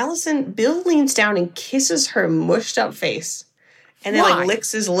 Bill leans down and kisses her mushed up face and then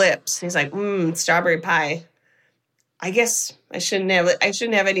licks his lips. And he's like, strawberry pie. I guess I shouldn't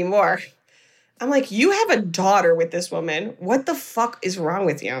have any more. I'm like, you have a daughter with this woman. What the fuck is wrong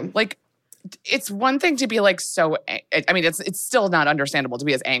with you? Like, it's one thing to be like so, I mean, it's still not understandable to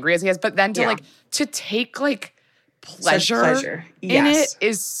be as angry as he is, but then to take like pleasure in it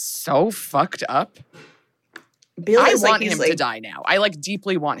is so fucked up. I want him to die now. I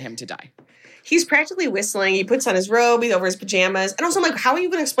deeply want him to die. He's practically whistling. He puts on his robe. He's over his pajamas. And also, I'm like, how are you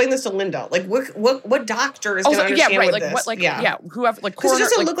going to explain this to Linda? Like, what doctor is going to understand this? Whoever, like, because it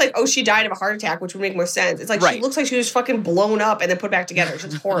doesn't look like, she died of a heart attack, which would make more sense. It's like, she looks like she was fucking blown up and then put back together.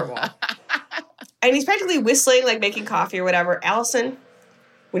 It's horrible. And he's practically whistling, like making coffee or whatever. Allison,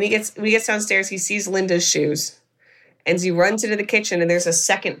 when he gets downstairs, he sees Linda's shoes. And he runs into the kitchen and there's a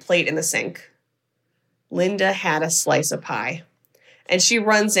second plate in the sink. Linda had a slice of pie. And she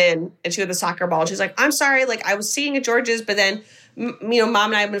runs in and she had the soccer ball. And she's like, I'm sorry. Like, I was seeing at George's, but then, Mom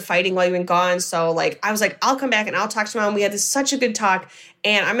and I have been fighting while you've been gone. So, I was like, I'll come back and I'll talk to Mom. We had such a good talk.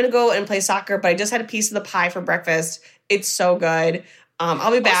 And I'm going to go and play soccer, but I just had a piece of the pie for breakfast. It's so good.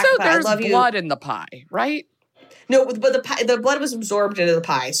 I'll be back, also, but I love you. There's blood in the pie, right? No, but the blood was absorbed into the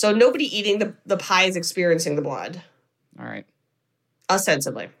pie. So nobody eating the pie is experiencing the blood. All right.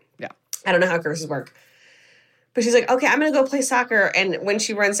 Ostensibly. Yeah. I don't know how curses work. But she's like, okay, I'm going to go play soccer. And when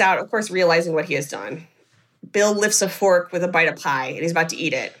she runs out, of course, realizing what he has done, Bill lifts a fork with a bite of pie, and he's about to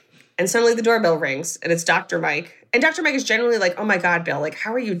eat it. And suddenly the doorbell rings, and it's Dr. Mike. And Dr. Mike is generally like, oh, my God, Bill, like,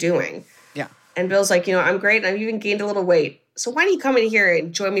 how are you doing? Yeah. And Bill's like, I'm great, and I've even gained a little weight. So why don't you come in here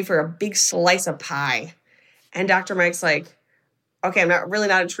and join me for a big slice of pie? And Dr. Mike's like, okay, I'm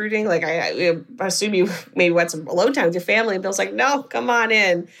not intruding. Like, I assume you maybe want some alone time with your family. And Bill's like, no, come on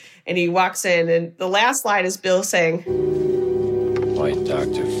in. And he walks in, and the last line is Bill saying, white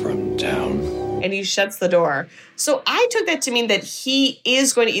doctor from town. And he shuts the door. So I took that to mean that he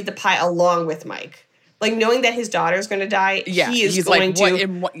is going to eat the pie along with Mike. Like, knowing that his daughter's going to die, he's going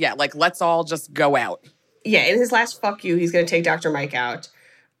to... let's all just go out. Yeah, in his last fuck you, he's going to take Dr. Mike out.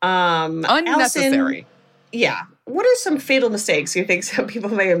 Unnecessary. Allison, yeah. What are some fatal mistakes you think some people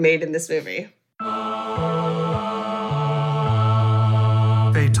may have made in this movie?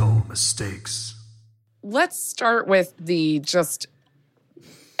 Fatal mistakes. Let's start with the just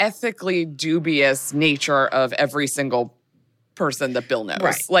ethically dubious nature of every single person that Bill knows.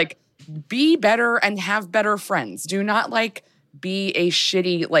 Right. Like, be better and have better friends. Do not, be a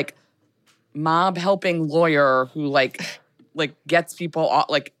shitty, mob-helping lawyer who, gets people,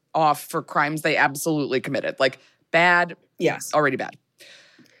 off for crimes they absolutely committed. Bad. Yes. Already bad.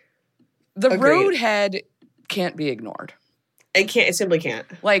 The roadhead can't be ignored. It simply can't.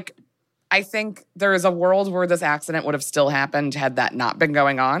 I think there is a world where this accident would have still happened had that not been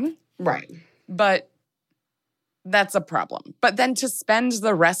going on. Right. But that's a problem. But then to spend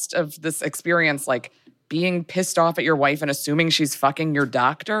the rest of this experience, being pissed off at your wife and assuming she's fucking your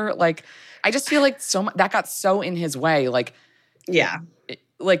doctor. Like, I just feel like that got so in his way. Like, yeah.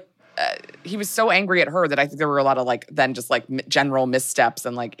 He was so angry at her that I think there were a lot of like then just like general missteps,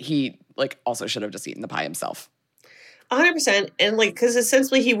 and like he like also should have just eaten the pie himself. 100%. And like, because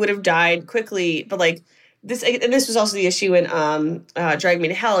essentially he would have died quickly, but like this was also the issue in Drag Me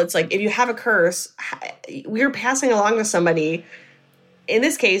to Hell. It's like, if you have a curse, we're passing along to somebody, in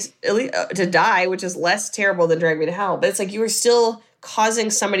this case, to die, which is less terrible than Drag Me to Hell. But it's like you were still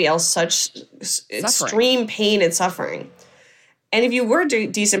causing somebody else such extreme pain and suffering. And if you were a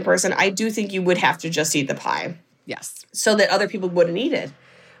decent person, I do think you would have to just eat the pie. Yes. So that other people wouldn't eat it.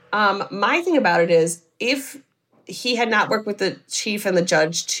 My thing about it is, if he had not worked with the chief and the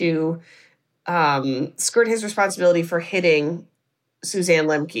judge to skirt his responsibility for hitting Suzanne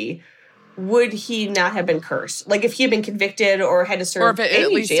Lemke, would he not have been cursed? Like, if he had been convicted or had to serve or if it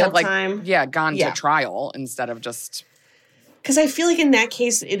at least jail had time, gone to trial instead of just. Because I feel like in that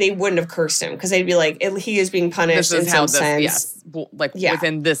case, they wouldn't have cursed him, because they'd be like, he is being punished in some sense. Yes.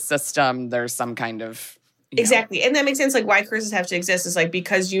 Within this system, there's some kind of... Exactly. And that makes sense. Like, why curses have to exist is like,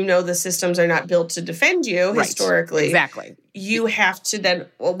 because the systems are not built to defend you historically. Exactly. You have to then...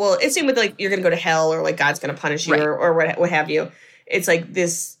 Well, it's same with like, you're going to go to hell, or like God's going to punish you, or what have you. It's like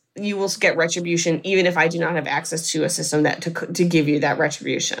this... You will get retribution even if I do not have access to a system that to give you that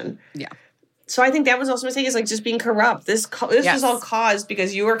retribution. Yeah. So I think that was also a mistake, is like just being corrupt. This was all caused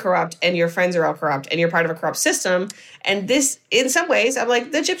because you were corrupt and your friends are all corrupt and you're part of a corrupt system. And this, in some ways, I'm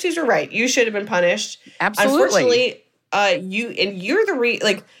like, the gypsies are right. You should have been punished. Absolutely. Unfortunately, you're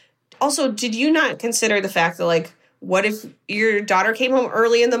the also, did you not consider the fact that, like, what if your daughter came home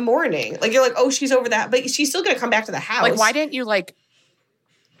early in the morning? Like, you're like, oh, she's over that, but she's still going to come back to the house. Like, why didn't you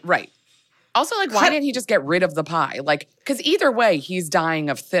right. Also, like, why didn't he just get rid of the pie? Like, because either way, he's dying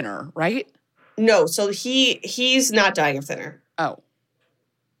of thinner, right? No, so he's not dying of thinner. Oh.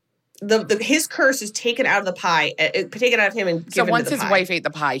 His curse is taken out of the pie, taken out of him and given to the pie. So once his wife ate the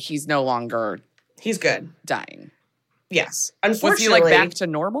pie, he's no longer... He's good. Dying. Yes. Unfortunately... Was he, back to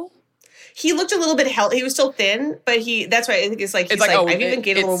normal? He looked a little bit healthy. He was still thin, but that's why I think it's like, I've even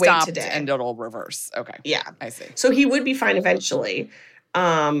gained a little weight today. And it'll reverse. Okay. Yeah. I see. So he would be fine eventually.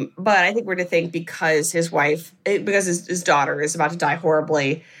 But I think we're to think because his daughter is about to die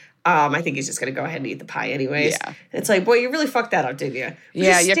horribly... I think he's just going to go ahead and eat the pie anyways. Yeah. It's like, boy, you really fucked that up, didn't you?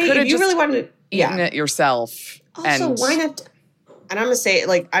 Yeah, you could have just really wanted to, eaten it yourself. Also, why not? And I'm going to say,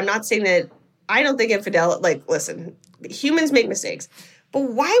 like, I'm not saying that I don't think infidelity, like, listen, humans make mistakes. But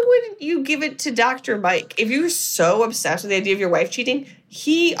why wouldn't you give it to Dr. Mike? If you're so obsessed with the idea of your wife cheating,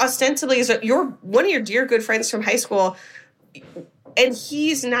 he ostensibly is one of your dear good friends from high school, and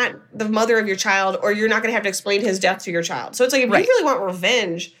he's not the mother of your child, or you're not going to have to explain his death to your child. So it's like, if you really want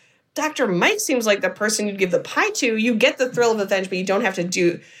revenge... Dr. Mike seems like the person you'd give the pie to. You get the thrill of revenge, but you don't have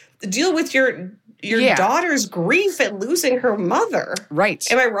to deal with your daughter's grief at losing her mother. Right.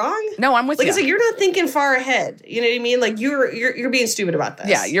 Am I wrong? No, I'm with you. It's like, you're not thinking far ahead. You know what I mean? Like, you're being stupid about this.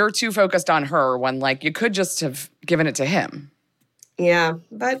 Yeah, you're too focused on her when, like, you could just have given it to him. Yeah,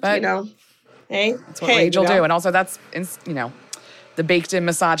 but hey. That's what rage will do. And also that's, the baked-in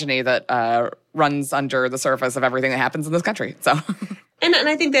misogyny that runs under the surface of everything that happens in this country. So... And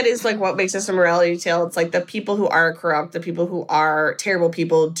I think that is, like, what makes this a morality tale. It's like the people who are corrupt, the people who are terrible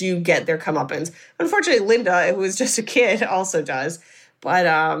people do get their comeuppance. Unfortunately, Linda, who is just a kid, also does. But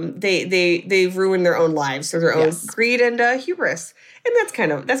they've ruined their own lives through their own greed and hubris. And that's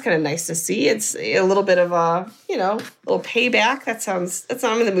kind of nice to see. It's a little bit of a, little payback.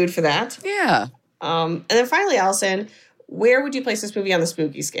 I'm in the mood for that. Yeah. And then finally, Alison, where would you place this movie on the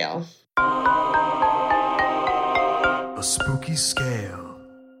spooky scale? A spooky scale.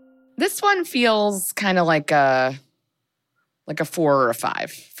 This one feels kind of like a 4 or a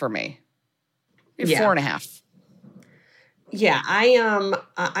 5 for me. 4.5. Yeah, I'm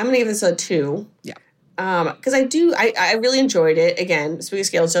gonna give this a 2. Yeah. Because I really enjoyed it. Again, spooky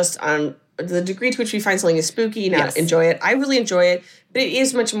scale is just on the degree to which we find something is spooky, not enjoy it. I really enjoy it, but it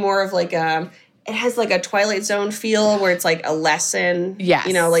is much more of like it has like a Twilight Zone feel where it's like a lesson. Yes.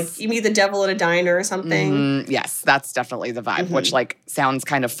 Like you meet the devil at a diner or something. Yes, that's definitely the vibe, which like sounds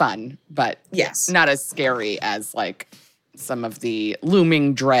kind of fun, but not as scary as like some of the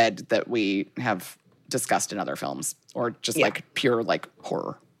looming dread that we have discussed in other films, or just like pure like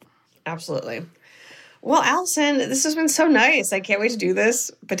horror. Absolutely. Well, Alison, this has been so nice. I can't wait to do this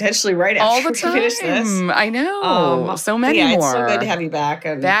potentially right after we finish this. I know. So many more. It's so good to have you back.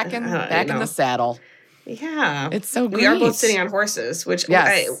 And, back in the saddle. Yeah. It's so great. We are both sitting on horses, which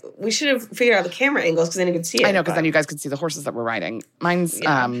we should have figured out the camera angles because then you could see it. I know, because then you guys could see the horses that we're riding. Mine's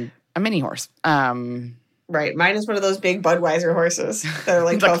a mini horse. Right. Mine is one of those big Budweiser horses that are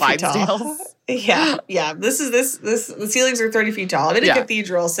like The 12 feet tall. Clydesdales? Yeah. Yeah. The ceilings are 30 feet tall. I'm in a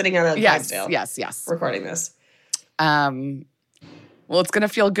cathedral sitting on a Clydesdale. Yes. Recording this. Well, it's going to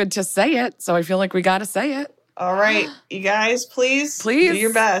feel good to say it, so I feel like we got to say it. All right. You guys, please do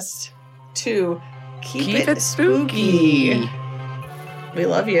your best to keep it spooky. We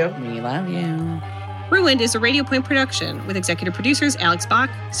love you. We love you. Ruined is a Radio Point production with executive producers Alex Bach,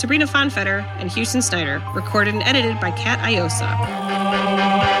 Sabrina Fonfetter, and Houston Snyder. Recorded and edited by Kat Iosa.